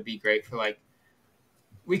 things that would be great for like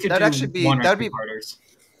we could that'd do actually be, 1 or that'd 2 be, parters.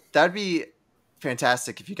 That'd be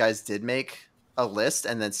fantastic if you guys did make a list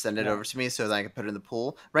and then send it over to me so that I can put it in the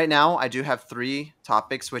pool. Right now, I do have 3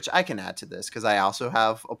 topics, which I can add to this because I also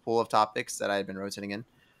have a pool of topics that I've been rotating in.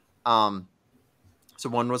 So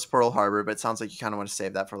one was Pearl Harbor, but it sounds like you kind of want to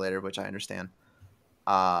save that for later, which I understand.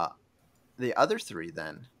 The other 3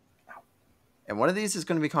 then, and one of these is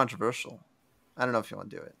going to be controversial. I don't know if you want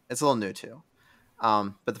to do it. It's a little new too.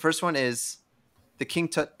 But the first one is the King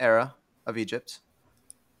Tut era of Egypt,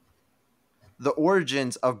 the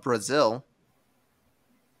origins of Brazil,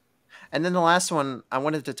 and then the last one, I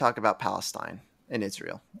wanted to talk about Palestine and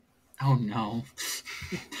Israel. Oh no.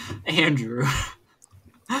 Andrew.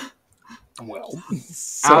 Well,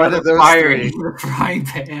 so out of those fire 3, the frying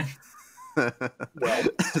pan.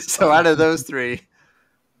 So out of those 3,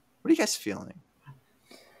 what are you guys feeling?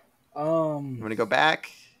 You want to go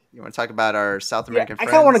back? You want to talk about our South American friends?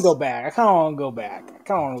 I kind of want to go back.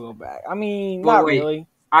 I mean, not really.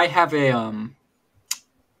 I have a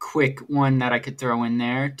quick one that I could throw in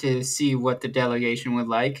there to see what the delegation would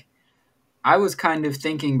like. I was kind of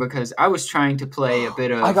thinking because I was trying to play a bit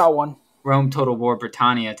of I got one. Rome Total War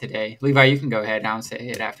Britannia today. Levi, you can go ahead and I'll say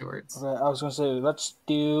it afterwards. Okay, I was going to say, let's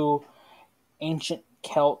do ancient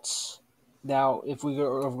Celts. Now, if we're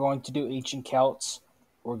going to do ancient Celts,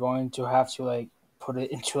 we're going to have to like put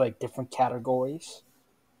it into like different categories.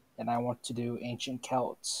 And I want to do ancient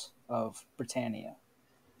Celts of Britannia.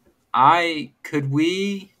 Could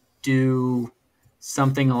we do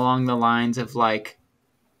something along the lines of like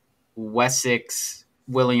Wessex,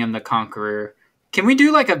 William the Conqueror? Can we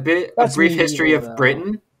do like a brief history of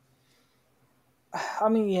Britain? I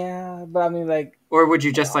mean, yeah, but I mean, like, or would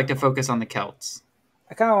you just like to focus on the Celts?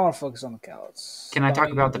 I kind of want to focus on the Celts. Can I talk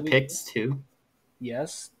about the Picts too?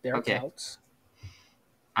 Yes, they're Celts.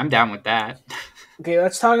 I'm down with that. Okay,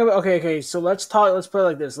 let's talk about. Okay. So let's put it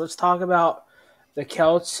like this. Let's talk about the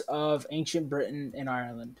Celts of ancient Britain and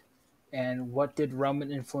Ireland, and what did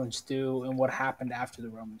Roman influence do, and what happened after the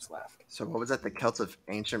Romans left. So what was that? The Celts of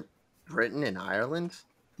ancient Britain and Ireland?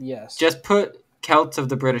 Yes. Just put Celts of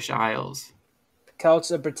the British Isles. The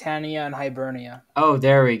Celts of Britannia and Hibernia. Oh,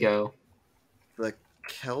 there we go. The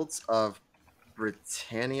Celts of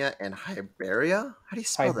Britannia and Hiberia? How do you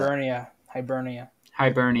spell that? Hibernia.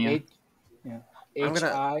 Hibernia. Yeah. I'm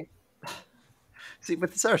gonna Hi. see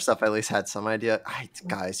with this other stuff. I at least had some idea.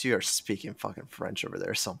 Guys, you are speaking fucking French over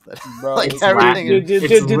there or something. Bro, like it's everything. Dude,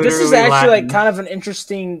 this is literally actually Latin. like kind of an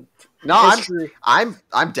interesting history. I'm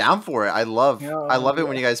down for it. I love it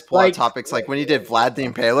when you guys pull out topics like when you did Vlad the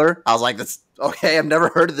Impaler. I was like, that's okay. I've never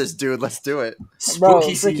heard of this dude. Let's do it. Bro,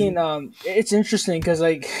 Spooky season. freaking it's interesting because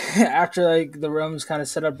like after like the Romans kind of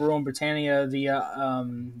set up Rome, Britannia,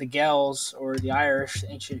 the Gaels or the Irish,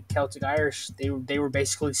 ancient Celtic Irish, they were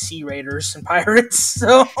basically sea raiders and pirates.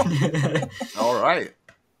 So All right.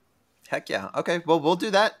 Heck yeah. Okay. Well, we'll do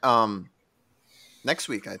that next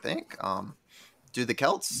week, I think. Do the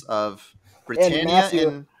Celts of Britannia and Matthew,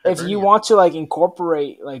 and if Hibernia. you want to like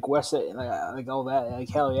incorporate like West like all that, like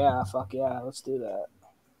hell yeah, fuck yeah, let's do that.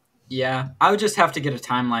 Yeah, I would just have to get a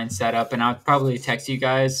timeline set up, and I'll probably text you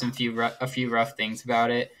guys a few rough things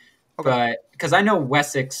about it. Okay. But because I know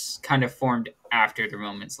Wessex kind of formed after the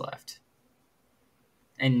Romans left,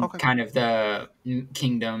 and kind of the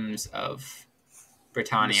kingdoms of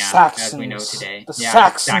Britannia as we know today. The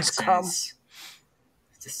Saxons come.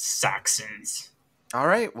 The Saxons. All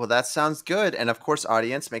right. Well, that sounds good. And of course,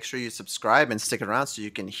 audience, make sure you subscribe and stick around so you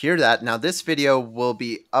can hear that. Now, this video will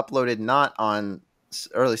be uploaded not on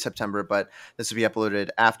early September, but this will be uploaded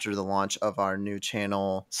after the launch of our new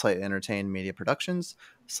channel, Slightly Entertained Media Productions.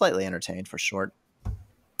 Slightly Entertained for short.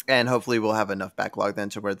 And hopefully we'll have enough backlog then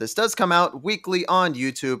to where this does come out weekly on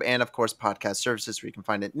YouTube and, of course, podcast services where you can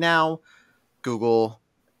find it now. Google,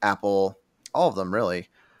 Apple, all of them, really.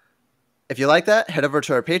 If you like that, head over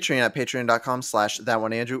to our Patreon at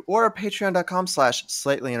patreon.com/thatoneandrew or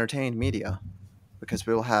patreon.com/slightly-entertained-media, because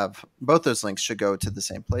we will have both those links should go to the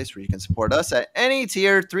same place where you can support us at any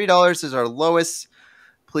tier. $3 is our lowest.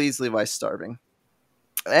 Please leave us starving.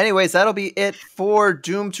 Anyways, that'll be it for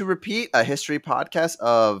Doomed to Repeat, a history podcast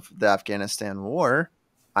of the Afghanistan War.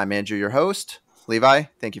 I'm Andrew, your host. Levi,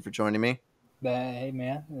 thank you for joining me. Hey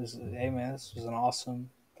man, this was an awesome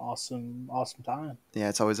time. Yeah,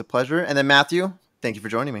 it's always a pleasure. And then Matthew, thank you for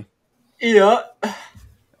joining me. Yeah.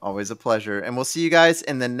 Always a pleasure. And we'll see you guys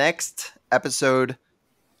in the next episode.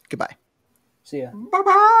 Goodbye. See ya.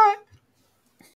 Bye-bye.